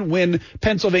Biden doesn't win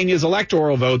Pennsylvania's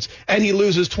electoral votes and he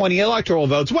loses 20 electoral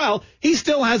votes. Well, he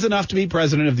still has enough to be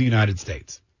president of the United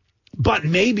States. But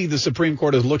maybe the Supreme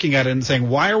Court is looking at it and saying,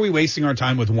 why are we wasting our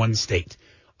time with one state?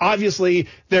 Obviously,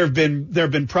 there have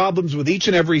been problems with each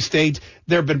and every state.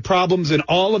 There have been problems in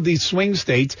all of these swing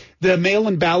states. The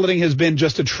mail-in balloting has been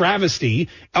just a travesty.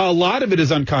 A lot of it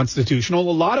is unconstitutional.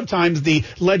 A lot of times the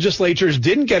legislatures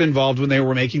didn't get involved when they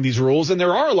were making these rules, and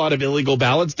there are a lot of illegal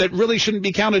ballots that really shouldn't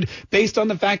be counted based on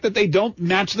the fact that they don't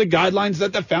match the guidelines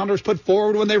that the founders put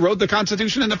forward when they wrote the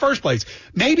Constitution in the first place.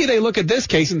 Maybe they look at this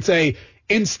case and say,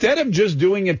 instead of just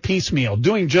doing it piecemeal,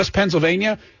 doing just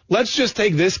Pennsylvania, let's just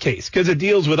take this case because it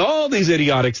deals with all these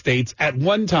idiotic states at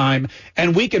one time,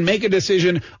 and we can make a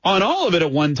decision on all of it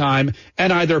at one time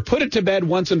and either put it to bed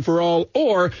once and for all,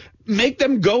 or make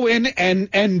them go in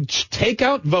and take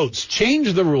out votes,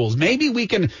 change the rules. Maybe we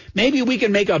can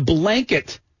make a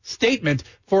blanket statement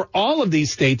for all of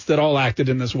these states that all acted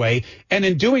in this way, and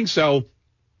in doing so,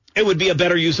 it would be a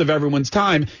better use of everyone's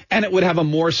time, and it would have a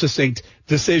more succinct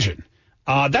decision.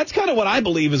 That's kind of what I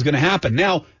believe is going to happen.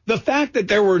 Now, the fact that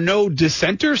there were no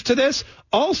dissenters to this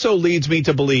also leads me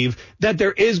to believe that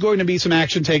there is going to be some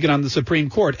action taken on the Supreme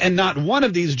Court, and not one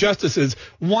of these justices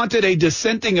wanted a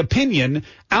dissenting opinion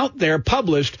out there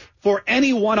published for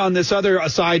anyone on this other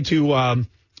side to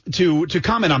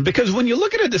comment on. Because when you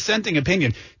look at a dissenting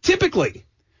opinion, typically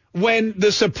when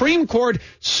the Supreme Court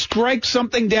strikes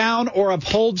something down or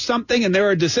upholds something and there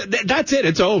are that's it.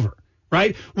 It's over,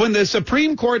 right? When the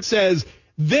Supreme Court says,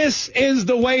 this is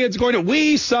the way it's going to.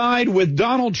 We side with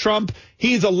Donald Trump.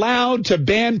 He's allowed to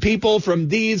ban people from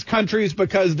these countries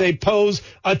because they pose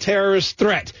a terrorist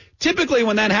threat. Typically,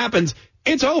 when that happens,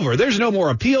 it's over. There's no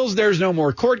more appeals. There's no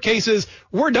more court cases.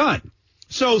 We're done.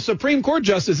 So Supreme Court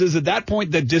justices at that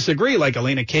point that disagree, like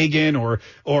Elena Kagan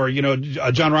or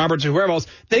John Roberts or whoever else,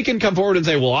 they can come forward and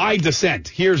say, well, I dissent.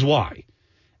 Here's why.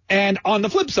 And on the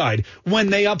flip side, when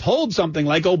they uphold something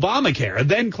like Obamacare,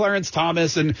 then Clarence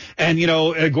Thomas and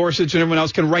Gorsuch and everyone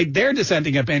else can write their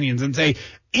dissenting opinions and say,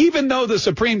 even though the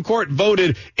Supreme Court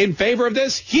voted in favor of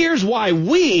this, here's why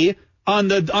we on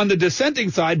the dissenting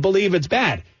side believe it's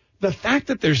bad. The fact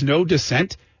that there's no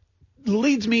dissent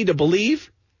leads me to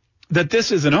believe that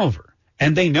this isn't over,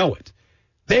 and they know it.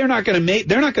 They're not going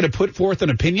to put forth an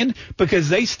opinion because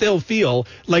they still feel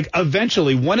like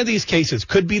eventually one of these cases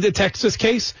could be the Texas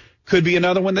case, could be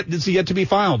another one that is yet to be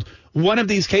filed. One of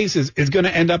these cases is going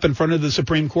to end up in front of the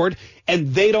Supreme Court,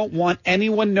 and they don't want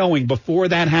anyone knowing before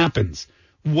that happens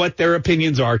what their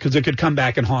opinions are, because it could come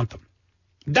back and haunt them.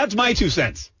 That's my 2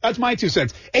 cents.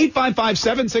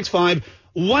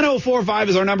 855-765-1045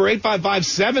 is our number.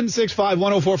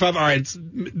 855-765-1045. All right,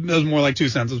 that was more like 2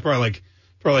 cents. It's probably like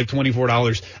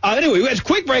 $24. Anyway, it's a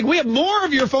quick break. We have more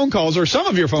of your phone calls, or some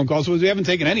of your phone calls, because we haven't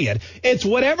taken any yet. It's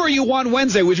Whatever You Want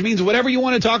Wednesday, which means whatever you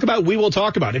want to talk about, we will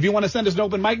talk about. If you want to send us an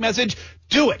open mic message,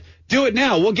 do it. Do it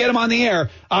now. We'll get them on the air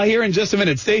here in just a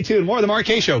minute. Stay tuned. More of the Mark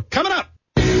Kaye Show coming up.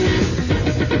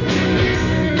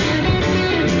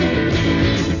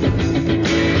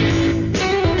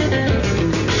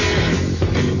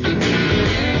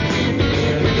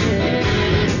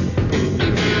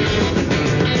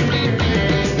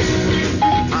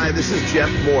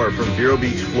 Mark from Vero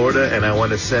Beach, Florida, and I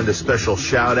want to send a special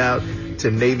shout-out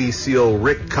to Navy SEAL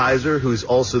Rick Kaiser, who's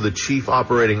also the Chief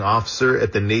Operating Officer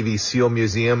at the Navy SEAL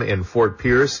Museum in Fort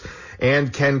Pierce,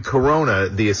 and Ken Corona,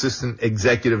 the Assistant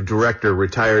Executive Director,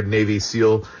 retired Navy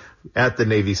SEAL at the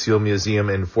Navy SEAL Museum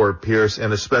in Fort Pierce,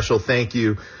 and a special thank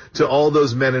you to all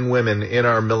those men and women in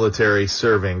our military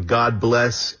serving. God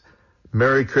bless,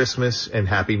 Merry Christmas, and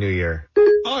Happy New Year.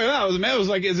 Oh, yeah, it was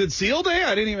like, is it SEAL Day?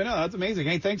 I didn't even know. That's amazing.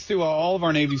 Hey, thanks to all of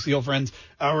our Navy SEAL friends.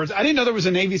 I didn't know there was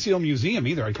a Navy SEAL museum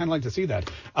either. I'd kind of like to see that.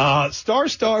 Star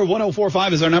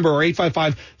 1045 is our number, or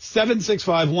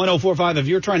 855-765-1045 if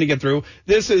you're trying to get through.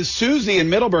 This is Susie in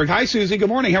Middleburg. Hi, Susie. Good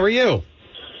morning. How are you?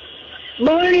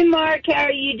 Morning, Mark. How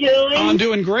are you doing? I'm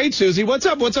doing great, Susie. What's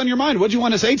up? What's on your mind? What do you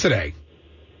want to say today?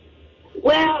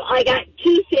 Well, I got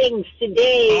two things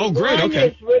today. Oh, great. One Okay.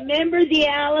 is remember the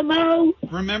Alamo?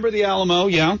 Remember the Alamo,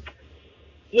 yeah.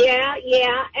 Yeah.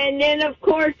 And then, of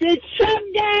course, it's Trump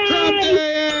Day.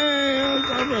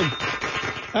 Trump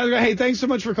Day! Hey, thanks so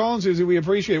much for calling, Susie. We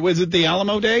appreciate it. Was it the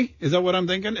Alamo Day? Is that what I'm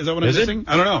thinking? Is that what I'm missing?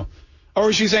 I don't know.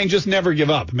 Or is she saying just never give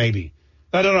up, maybe?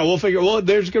 I don't know. We'll figure. Well,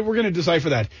 we're going to decipher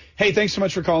that. Hey, thanks so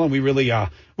much for calling. We really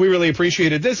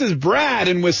appreciate it. This is Brad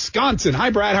in Wisconsin. Hi,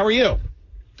 Brad. How are you?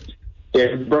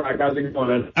 Yeah, Brad. How's it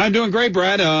going? I'm doing great,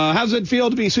 Brad. How's it feel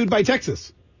to be sued by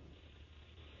Texas?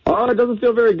 It doesn't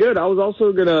feel very good. I was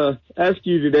also going to ask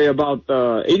you today about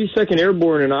 82nd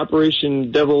Airborne and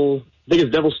Operation Devil, I think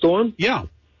it's Devil Storm. Yeah.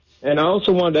 And I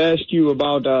also wanted to ask you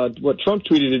about what Trump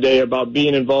tweeted today about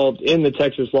being involved in the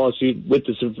Texas lawsuit with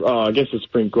against the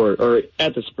Supreme Court, or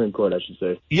at the Supreme Court, I should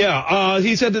say. Yeah,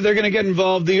 he said that they're going to get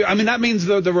involved. That means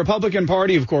the Republican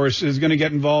Party, of course, is going to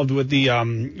get involved with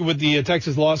the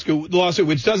Texas lawsuit,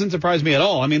 which doesn't surprise me at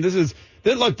all. I mean, this is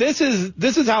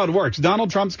how it works. Donald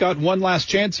Trump's got one last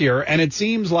chance here, and it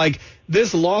seems like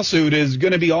this lawsuit is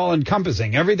going to be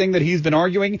all-encompassing. Everything that he's been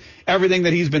arguing, everything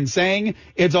that he's been saying,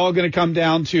 it's all going to come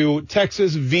down to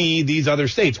Texas v. these other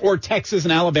states, or Texas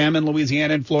and Alabama and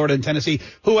Louisiana and Florida and Tennessee,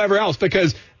 whoever else,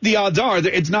 because the odds are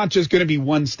that it's not just going to be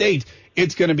one state.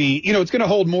 It's going to be, it's going to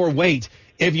hold more weight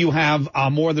if you have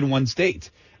more than one state.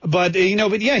 But he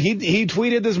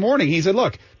tweeted this morning. He said,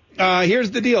 look,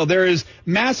 here's the deal. There is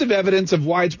massive evidence of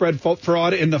widespread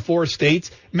fraud in the 4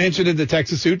 states mentioned in the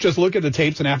Texas suit. Just look at the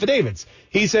tapes and affidavits.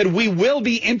 He said, we will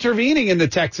be intervening in the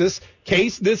Texas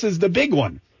case. This is the big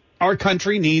one. Our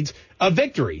country needs a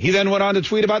victory. He then went on to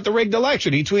tweet about the rigged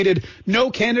election. He tweeted,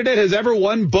 no candidate has ever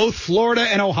won both Florida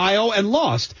and Ohio and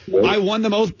lost. I won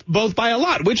them both by a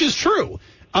lot, which is true.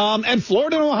 And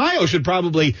Florida and Ohio should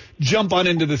probably jump on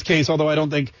into this case, although I don't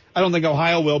think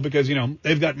Ohio will, because,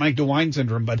 they've got Mike DeWine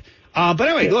syndrome. But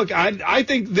anyway, look, I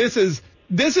think this is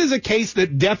a case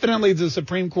that definitely the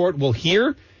Supreme Court will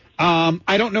hear.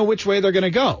 I don't know which way they're going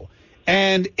to go.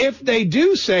 And if they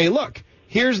do say, look,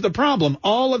 here's the problem.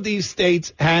 All of these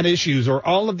states had issues, or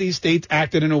all of these states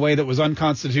acted in a way that was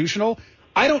unconstitutional.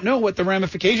 I don't know what the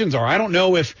ramifications are. I don't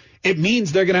know if it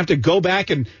means they're going to have to go back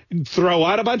and throw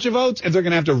out a bunch of votes, if they're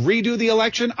going to have to redo the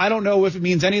election. I don't know if it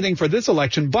means anything for this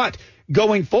election, but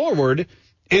going forward,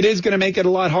 it is going to make it a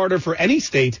lot harder for any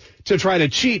state to try to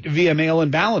cheat via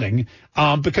mail-in balloting,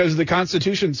 because the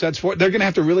Constitution sets forth. They're going to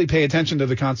have to really pay attention to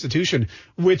the Constitution,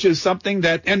 which is something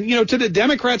that, and to the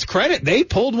Democrats' credit, they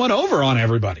pulled one over on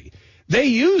everybody. They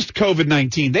used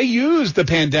COVID-19. They used the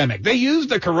pandemic. They used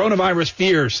the coronavirus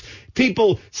fears.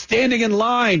 People standing in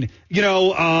line,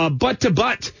 butt to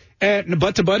butt. And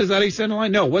butt to butt, is that how you stand in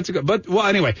line? No, what's it called? But, well,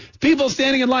 anyway, people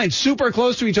standing in line super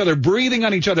close to each other, breathing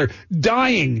on each other,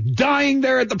 dying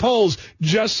there at the polls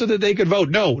just so that they could vote.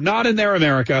 No, not in their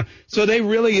America. So they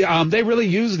really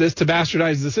use this to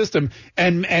bastardize the system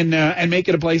and make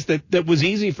it a place that was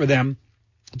easy for them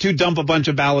to dump a bunch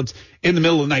of ballots in the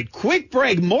middle of the night. Quick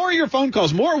break. More of your phone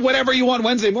calls. More whatever you want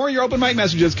Wednesday. More of your open mic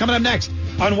messages coming up next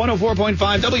on 104.5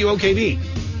 WOKV.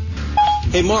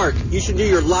 Hey, Mark, you should do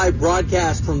your live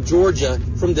broadcast from Georgia,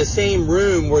 from the same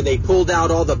room where they pulled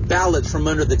out all the ballots from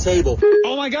under the table.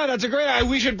 Oh, my God, that's a great idea.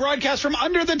 We should broadcast from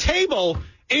under the table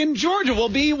in Georgia.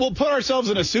 We'll put ourselves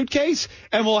in a suitcase,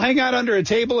 and we'll hang out under a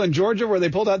table in Georgia where they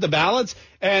pulled out the ballots,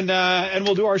 and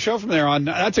we'll do our show from there on.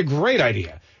 That's a great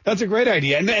idea. That's a great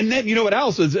idea. And then, you know what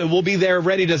else is? We'll be there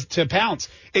ready to pounce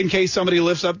in case somebody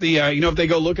lifts up the, if they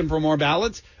go looking for more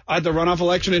ballots at the runoff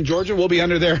election in Georgia, we'll be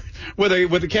under there with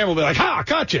a camera. We'll be like, ha,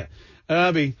 caught you.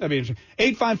 That'd be interesting.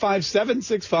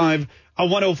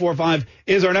 855-765-1045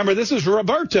 is our number. This is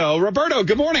Roberto. Roberto,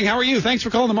 good morning. How are you? Thanks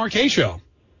for calling the Mark Kaye Show.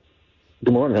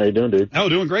 Good morning. How you doing, dude? Oh,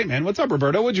 doing great, man. What's up,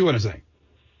 Roberto? What'd you want to say?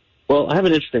 Well, I have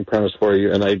an interesting premise for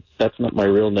you, and that's not my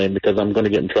real name because I'm going to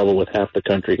get in trouble with half the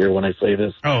country here when I say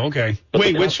this. Oh, okay.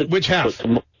 Wait, which half?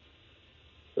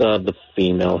 the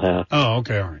female half. Oh,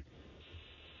 okay, all right.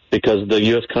 Because the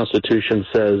U.S. Constitution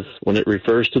says when it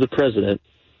refers to the president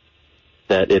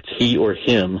that it's he or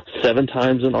him 7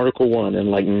 times in Article 1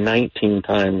 and like 19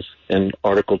 times in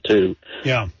Article 2.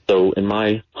 Yeah. So in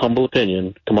my humble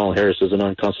opinion, Kamala Harris is an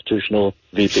unconstitutional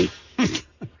VP.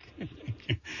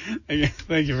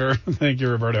 Thank you,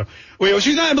 Roberto. Well,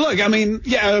 she's not. Look, I mean,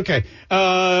 yeah, okay.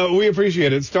 We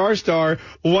appreciate it. Star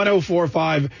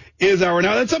 1045 is our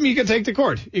now. That's something you can take to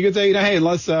court. You can say, hey,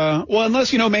 unless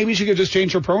maybe she could just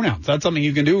change her pronouns. That's something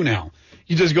you can do now.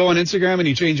 You just go on Instagram and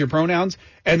you change your pronouns,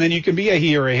 and then you can be a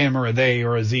he or a him or a they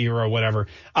or a z or a whatever.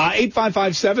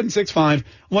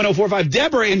 855-765-1045.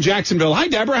 Deborah in Jacksonville. Hi,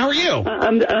 Deborah. How are you?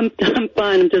 I'm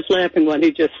fine. I'm just laughing what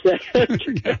he just said.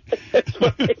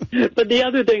 But the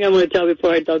other thing I want to tell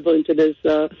before I double into this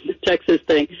Texas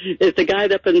thing is the guy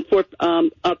up in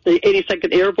up the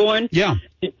 82nd Airborne. Yeah.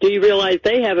 Do you realize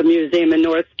they have a museum in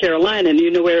North Carolina, and you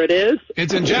know where it is?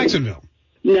 It's in Jacksonville.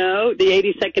 No, the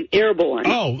 82nd Airborne.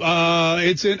 Oh,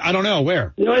 it's in, I don't know,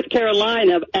 where? North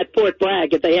Carolina at Fort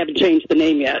Bragg, if they haven't changed the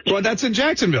name yet. Well, that's in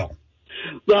Jacksonville.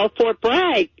 Well, Fort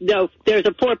Bragg, no, there's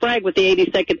a Fort Bragg with the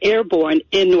 82nd Airborne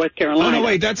in North Carolina. Oh, no,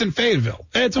 wait, that's in Fayetteville.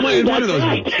 It's in one of those.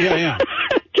 Right. Yeah.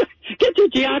 Get your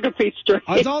geography straight.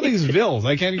 It's all these villes.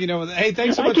 I can't, hey,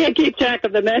 thanks so much. I can't keep track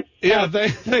of them, man. Yeah,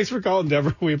 thanks for calling,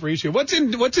 Deborah. We appreciate it. What's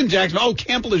in Jacksonville? Oh,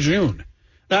 Camp Lejeune.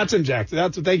 That's in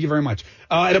Jackson. Thank you very much.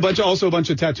 And a bunch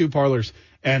of tattoo parlors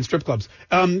and strip clubs.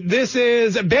 This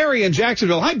is Barry in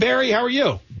Jacksonville. Hi, Barry. How are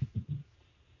you?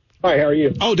 Hi, how are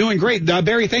you? Oh, doing great.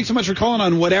 Barry, thanks so much for calling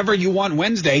on Whatever You Want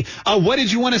Wednesday. What did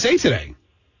you want to say today?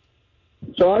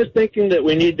 So I was thinking that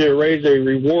we need to raise a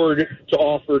reward to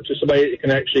offer to somebody that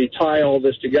can actually tie all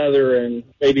this together and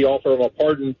maybe offer them a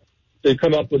pardon to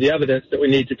come up with the evidence that we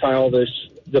need to tie all this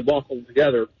debacle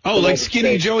together. Oh, like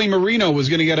Skinny Joey Marino was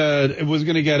going to get a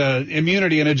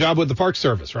immunity and a job with the Park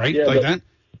Service, right? Yeah, that.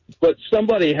 But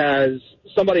somebody has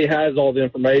all the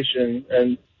information,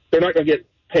 and they're not going to get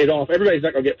paid off. Everybody's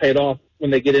not going to get paid off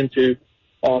when they get into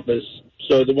office.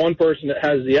 So the one person that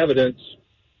has the evidence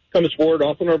comes forward,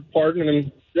 offering a pardon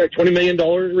and like $20 million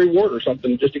reward or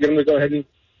something, just to get them to go ahead and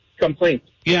come clean.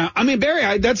 Yeah, I mean,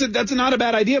 Barry, that's not a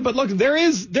bad idea. But look,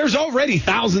 there's already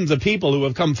thousands of people who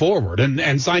have come forward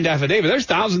and signed affidavit. There's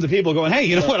thousands of people going, hey,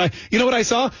 you know what I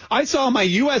saw? I saw my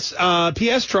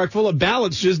USPS truck full of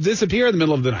ballots just disappear in the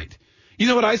middle of the night. You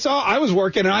know what I saw? I was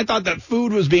working and I thought that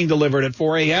food was being delivered at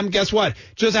 4 a.m. Guess what?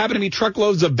 Just happened to be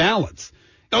truckloads of ballots.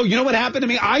 Oh, you know what happened to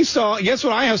me? Guess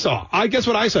what I saw? Guess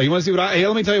what I saw? You want to see hey,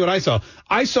 let me tell you what I saw.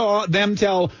 I saw them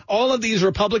tell all of these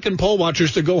Republican poll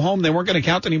watchers to go home. They weren't going to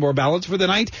count any more ballots for the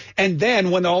night. And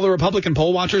then when all the Republican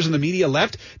poll watchers and the media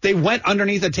left, they went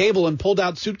underneath a table and pulled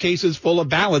out suitcases full of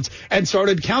ballots and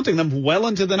started counting them well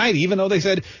into the night, even though they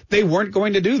said they weren't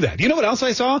going to do that. You know what else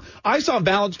I saw? I saw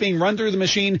ballots being run through the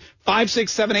machine 5, 6,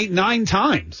 7, 8, 9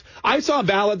 times. I saw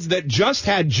ballots that just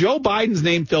had Joe Biden's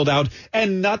name filled out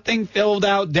and nothing filled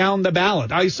out down the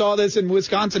ballot. I saw this in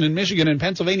Wisconsin and Michigan and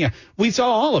Pennsylvania. We saw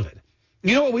all of it.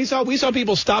 You know what we saw? We saw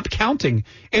people stop counting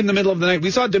in the middle of the night.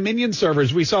 We saw Dominion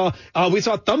servers. We saw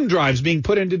thumb drives being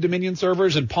put into Dominion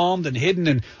servers and palmed and hidden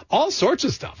and all sorts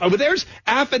of stuff. But there's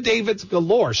affidavits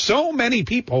galore. So many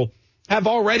people have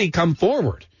already come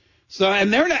forward. So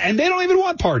and they don't even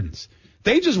want pardons.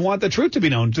 They just want the truth to be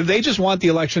known. They just want the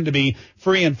election to be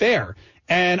free and fair.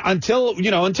 And until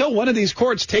one of these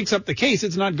courts takes up the case,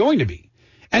 it's not going to be.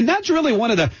 And that's really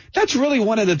one of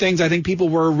the things I think people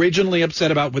were originally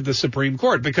upset about with the Supreme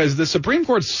Court, because the Supreme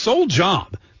Court's sole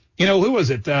job, who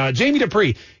was it? Jamie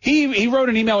Dupree. He wrote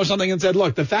an email or something and said,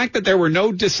 look, the fact that there were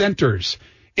no dissenters,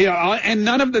 and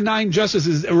none of the 9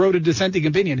 justices wrote a dissenting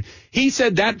opinion. He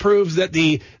said that proves that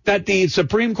the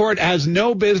Supreme Court has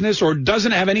no business or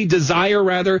doesn't have any desire,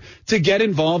 rather, to get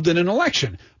involved in an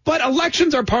election. But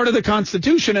elections are part of the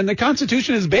Constitution, and the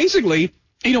Constitution is basically,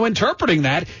 interpreting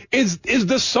that is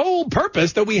the sole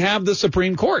purpose that we have the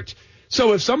Supreme Court.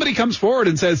 So if somebody comes forward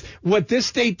and says what this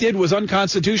state did was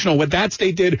unconstitutional, what that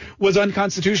state did was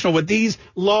unconstitutional, what these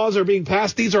laws are being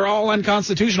passed, these are all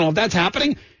unconstitutional. If that's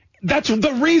happening, that's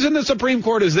the reason the Supreme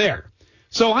Court is there.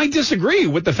 So I disagree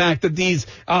with the fact that these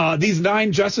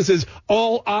 9 justices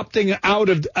all opting out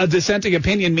of a dissenting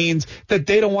opinion means that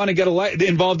they don't want to get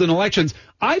involved in elections.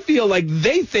 I feel like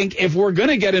they think if we're going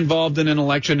to get involved in an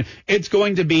election, it's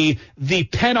going to be the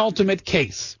penultimate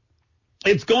case.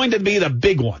 It's going to be the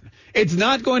big one. It's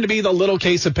not going to be the little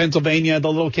case of Pennsylvania,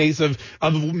 the little case of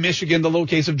Michigan, the little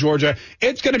case of Georgia.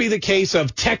 It's going to be the case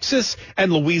of Texas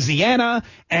and Louisiana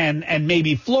and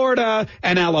maybe Florida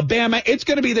and Alabama. It's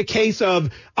going to be the case of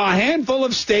a handful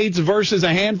of states versus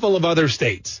a handful of other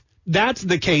states. that's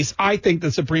the case I think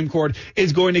the Supreme Court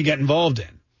is going to get involved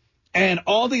in. And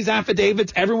all these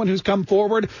affidavits, everyone who's come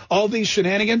forward, all these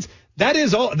shenanigans,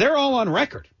 they're all on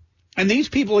record. And these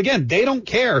people, again, they don't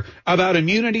care about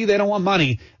immunity. They don't want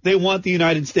money. They want the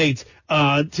United States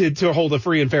to hold a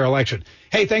free and fair election.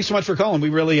 Hey, thanks so much for calling. We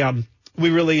really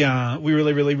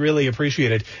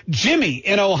appreciate it. Jimmy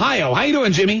in Ohio. How you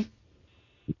doing, Jimmy?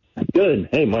 Good.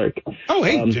 Hey, Mark. Oh,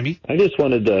 hey, Jimmy. I just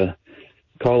wanted to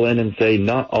call in and say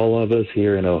not all of us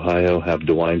here in Ohio have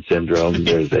DeWine syndrome.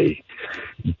 There's a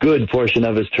good portion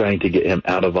of us trying to get him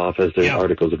out of office. There's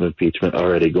articles of impeachment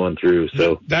already going through.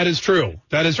 So that is true.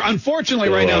 Unfortunately,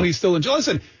 right now he's still in jail.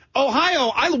 Listen,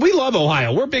 Ohio, we love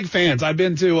Ohio. We're big fans. I've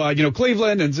been to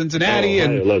Cleveland and Cincinnati.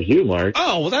 Ohio loves you, Mark.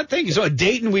 Oh, well, thank you. So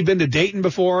Dayton, we've been to Dayton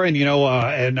before, and we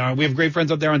have great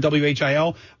friends up there on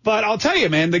WHIO. But I'll tell you,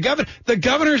 man, the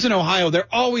governors in Ohio, they're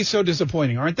always so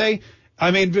disappointing, aren't they? I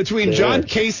mean, between John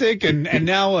Kasich and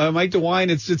now Mike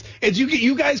DeWine, it's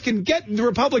you guys can get the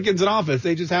Republicans in office.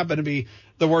 They just happen to be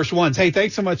the worst ones. Hey,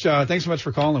 thanks so much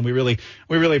for calling. We really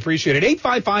appreciate it.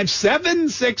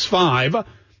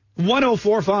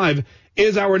 855-765-1045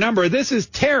 is our number. This is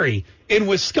Terry in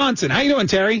Wisconsin. How you doing,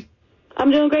 Terry?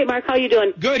 I'm doing great, Mark. How you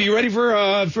doing? Good. You ready for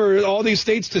all these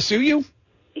states to sue you?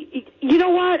 You know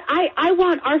what? I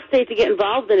want our state to get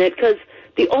involved in it because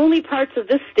the only parts of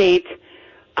this state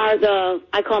are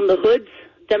I call them the hoods,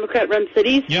 Democrat-run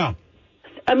cities. Yeah.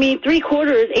 I mean,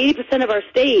 80% of our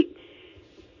state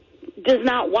does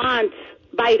not want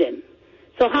Biden.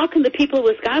 So how can the people of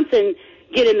Wisconsin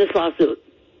get in this lawsuit?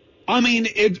 I mean,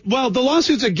 the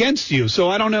lawsuit's against you, so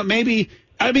I don't know.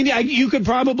 You could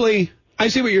probably. I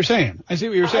see what you're saying.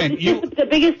 The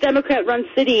biggest Democrat-run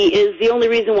city is the only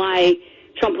reason why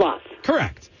Trump lost.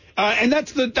 Correct. And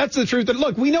that's the truth. That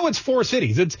look, we know it's 4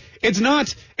 cities. It's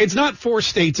not 4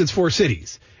 states. It's 4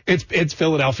 cities. It's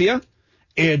Philadelphia.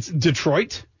 It's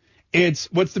Detroit. It's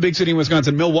what's the big city in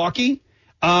Wisconsin? Milwaukee.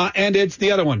 And it's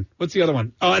the other one. What's the other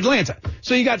one? Atlanta.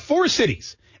 So you got 4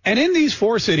 cities. And in these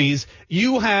 4 cities,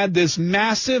 you had this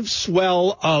massive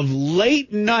swell of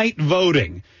late night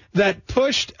voting that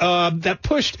pushed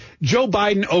Joe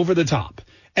Biden over the top.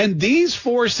 And these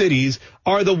 4 cities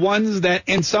are the ones that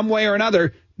in some way or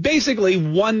another basically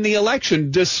won the election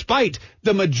despite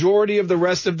the majority of the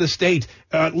rest of the state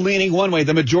leaning one way,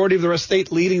 the majority of the rest of the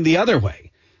state leaning the other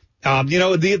way.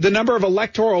 The number of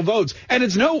electoral votes, and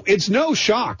it's no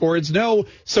shock or it's no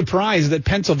surprise that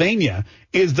Pennsylvania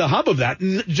is the hub of that,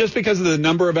 just because of the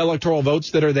number of electoral votes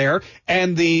that are there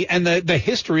and the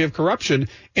history of corruption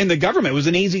in the government. It was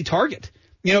an easy target.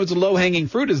 It's a low-hanging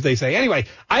fruit, as they say. Anyway,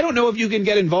 I don't know if you can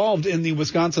get involved in the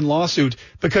Wisconsin lawsuit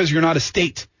because you're not a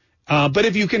state. But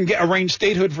if you can arrange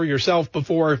statehood for yourself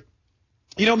before,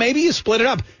 maybe you split it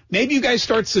up. Maybe you guys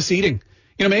start seceding.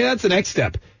 Maybe that's the next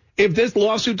step. If this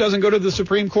lawsuit doesn't go to the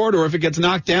Supreme Court or if it gets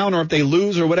knocked down or if they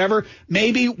lose or whatever,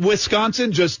 maybe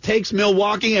Wisconsin just takes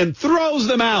Milwaukee and throws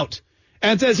them out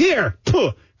and says, here,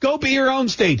 go be your own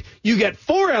state. You get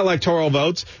 4 electoral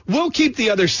votes. We'll keep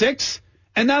the other 6,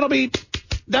 and that'll be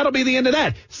the end of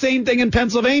that. Same thing in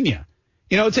Pennsylvania.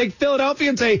 Take Philadelphia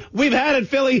and say, we've had it,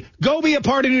 Philly. Go be a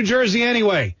part of New Jersey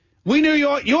anyway. We knew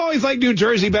you always liked New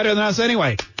Jersey better than us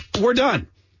anyway. We're done.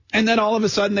 And then all of a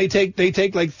sudden they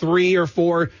take like 3 or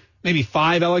 4, maybe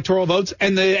 5 electoral votes,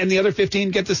 and the other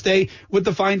 15 get to stay with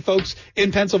the fine folks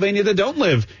in Pennsylvania that don't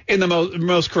live in the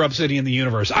most corrupt city in the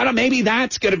universe. Maybe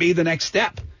that's going to be the next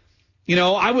step.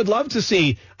 I would love to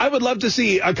see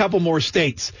a couple more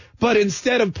states, but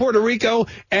instead of Puerto Rico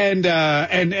and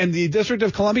the District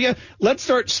of Columbia, let's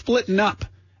start splitting up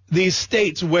these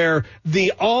states where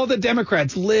all the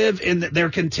Democrats live they're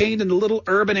contained in the little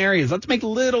urban areas. Let's make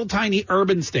little tiny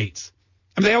urban states.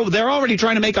 I mean, they're already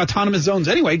trying to make autonomous zones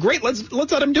anyway. Great, let's let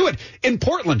them do it. In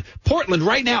Portland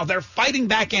right now, they're fighting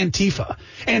back Antifa.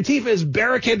 Antifa is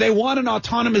barricaded. They want an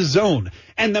autonomous zone.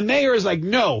 And the mayor is like,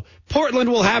 no,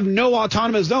 Portland will have no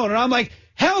autonomous zone. And I'm like,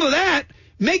 hell to that.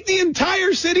 Make the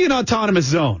entire city an autonomous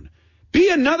zone. Be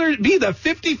the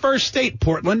 51st state,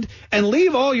 Portland, and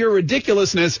leave all your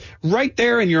ridiculousness right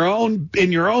there in your own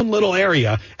little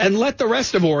area, and let the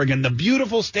rest of Oregon, the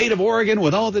beautiful state of Oregon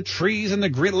with all the trees and the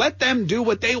green, let them do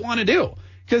what they want to do,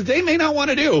 because they may not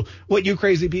want to do what you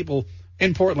crazy people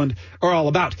in Portland are all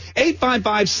about.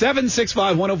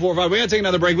 855-765-1045. We got to take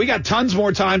another break. We got tons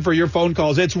more time for your phone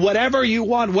calls. It's Whatever You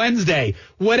Want Wednesday.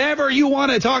 Whatever you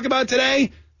want to talk about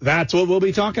today, that's what we'll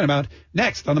be talking about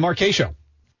next on The Mark Kaye Show.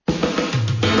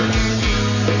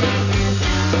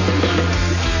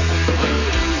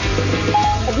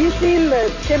 Have you seen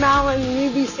the Tim Allen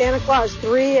movie Santa Claus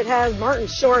 3? It has Martin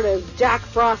Short as Jack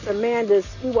Frost and Mandis.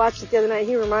 We watched it the other night.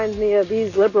 He reminds me of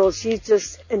these liberals.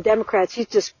 And Democrats. He's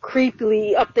just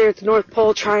creepily up there at the North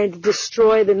Pole trying to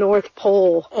destroy the North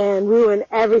Pole and ruin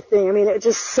everything. I mean, it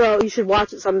just so, you should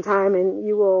watch it sometime and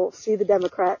you will see the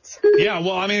Democrats. Yeah,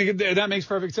 well, I mean, that makes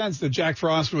perfect sense that Jack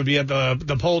Frost would be at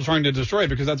the poll trying to destroy it,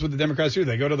 because that's what the Democrats do.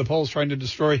 They go to the polls trying to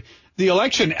destroy the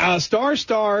election. Star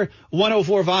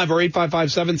 1045 or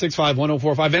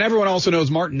 855-765-1045. And everyone also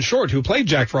knows Martin Short, who played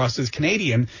Jack Frost, is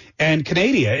Canadian, and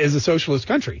Canada is a socialist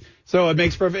country. So it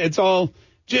makes perfect. It's all.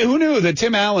 Who knew that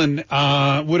Tim Allen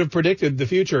would have predicted the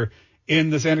future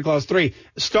in the Santa Claus 3?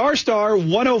 Star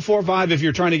 1045 if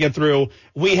you're trying to get through.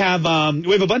 We have a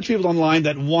bunch of people online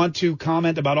that want to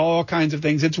comment about all kinds of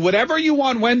things. It's whatever you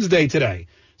want Wednesday today.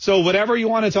 So whatever you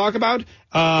want to talk about,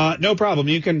 no problem.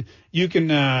 You can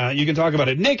talk about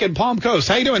it. Nick in Palm Coast.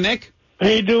 How you doing, Nick? How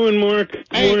you doing, Mark?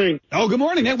 Good morning. Oh, good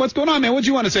morning, Nick. What's going on, man? What do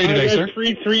you want to say today, sir?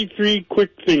 Three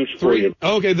quick things for you.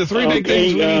 Okay, the three big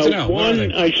things we need to know.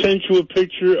 One, I sent you a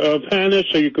picture of Hannah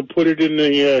so you could put it in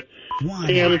the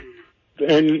cam.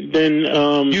 And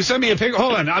then you sent me a picture.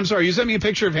 Hold on, I'm sorry. You sent me a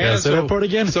picture of Hannah. Say that part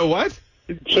again. So what?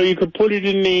 So you could put it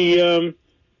in the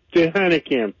Hannah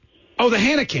cam. Oh, the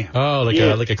Hannah cam. Oh,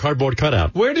 like a cardboard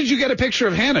cutout. Where did you get a picture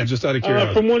of Hannah, just out of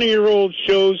curiosity? From one of your old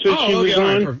shows that she was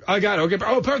on. Right, I got it. Okay.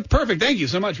 Oh, perfect. Thank you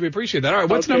so much. We appreciate that. All right,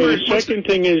 what's number? The second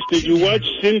thing is, did you watch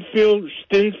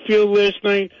Stinfield last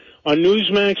night on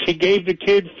Newsmax? He gave the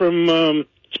kid from the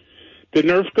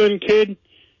Nerf gun kid.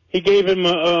 He gave him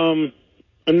a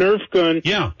Nerf gun.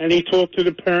 Yeah. And he talked to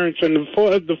the parents, and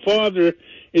the father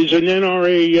is an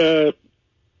NRA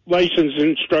licensed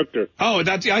instructor. Oh,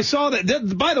 I saw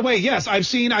that. By the way, yes, I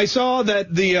saw that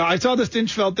I saw the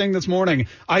Stinchfeld thing this morning.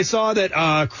 I saw that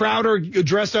Crowder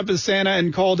dressed up as Santa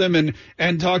and called him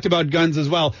and talked about guns as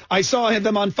well. I saw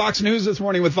them on Fox News this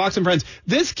morning with Fox and Friends.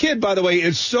 This kid, by the way,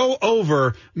 is so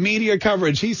over media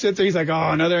coverage. He sits there, he's like,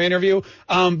 oh, another interview.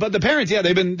 But the parents, yeah,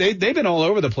 they've been all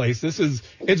over the place.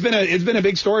 It's been a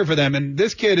big story for them. And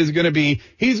this kid is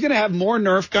he's going to have more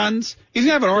Nerf guns. He's going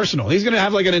to have an arsenal. He's going to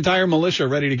have like an entire militia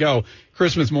ready to go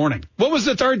Christmas morning. What was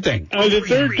the third thing? The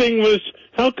third thing was,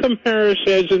 how come Harris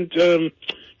hasn't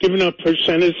given up her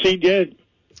Senate seat yet?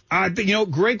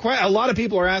 Great question. A lot of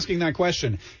people are asking that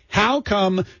question. How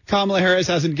come Kamala Harris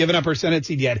hasn't given up her Senate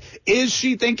seat yet? Is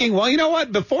she thinking, well, you know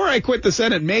what? Before I quit the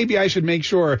Senate, maybe I should make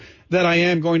sure that I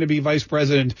am going to be vice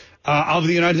president of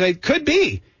the United States? Could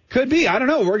be. I don't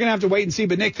know. We're going to have to wait and see.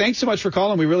 But, Nick, thanks so much for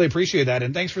calling. We really appreciate that.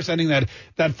 And thanks for sending that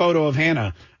photo of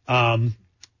Hannah.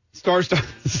 Star.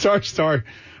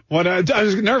 I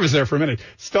was nervous there for a minute.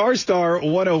 Star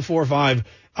 1045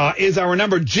 is our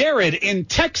number. Jared in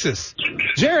Texas.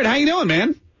 Jared, how you doing,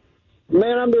 man?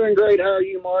 Man, I'm doing great. How are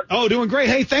you, Mark? Oh, doing great.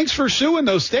 Hey, thanks for suing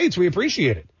those states. We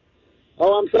appreciate it.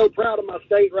 Oh, I'm so proud of my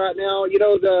state right now. You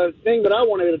know, the thing that I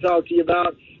wanted to talk to you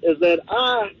about is that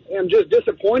I am just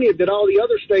disappointed that all the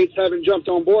other states haven't jumped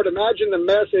on board. Imagine the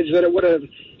message that it would have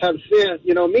sent.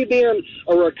 You know, me being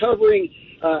a recovering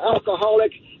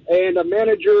alcoholic and a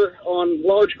manager on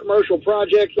large commercial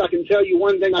projects, I can tell you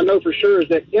one thing I know for sure is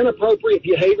that inappropriate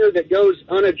behavior that goes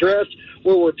unaddressed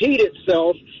will repeat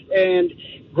itself and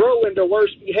grow into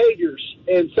worse behaviors.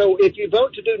 And so if you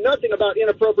vote to do nothing about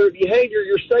inappropriate behavior,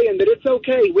 you're saying that it's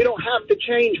okay. We don't have to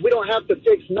change. We don't have to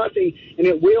fix nothing, and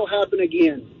it will happen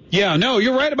again. Yeah, no,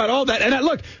 you're right about all that. And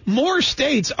look, more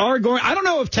states are going. I don't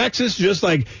know if Texas just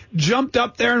like jumped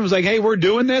up there and was like, hey, we're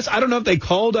doing this. I don't know if they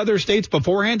called other states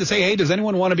beforehand to say, hey, does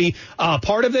anyone want to be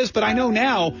part of this? But I know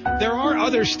now there are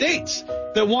other states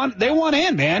that want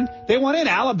in, man. They want in.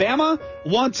 Alabama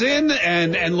wants in,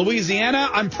 and Louisiana.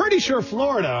 I'm pretty sure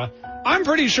Florida. I'm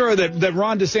pretty sure that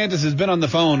Ron DeSantis has been on the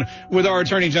phone with our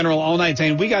attorney general all night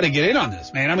saying, we got to get in on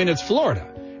this, man. I mean, it's Florida.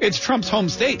 It's Trump's home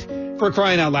state, for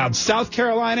crying out loud. South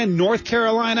Carolina, North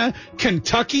Carolina,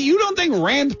 Kentucky. You don't think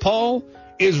Rand Paul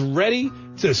is ready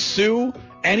to sue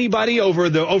anybody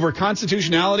over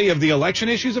constitutionality of the election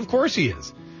issues? Of course he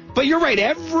is. But you're right.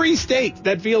 Every state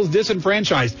that feels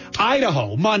disenfranchised,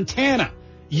 Idaho, Montana,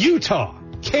 Utah,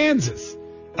 Kansas,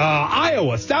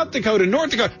 Iowa, South Dakota, North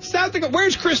Dakota. South Dakota.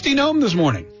 Where's Kristi Noem this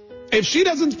morning? If she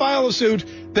doesn't file a suit,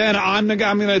 then I'm going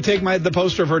to take the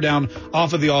poster of her down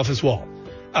off of the office wall.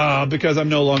 Because I'm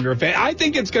no longer a fan. I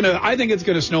think it's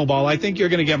gonna snowball. I think you're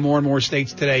gonna get more and more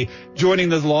states today joining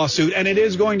this lawsuit, and it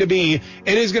is going to be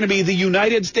the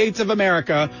United States of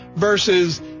America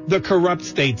versus the corrupt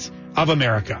states of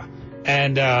America.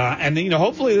 And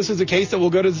hopefully this is a case that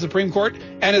will go to the Supreme Court,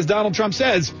 and as Donald Trump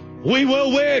says, we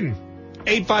will win.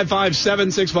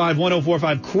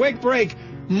 855-765-1045. Quick break.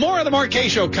 More of the Mark Kaye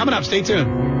Show coming up. Stay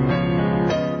tuned.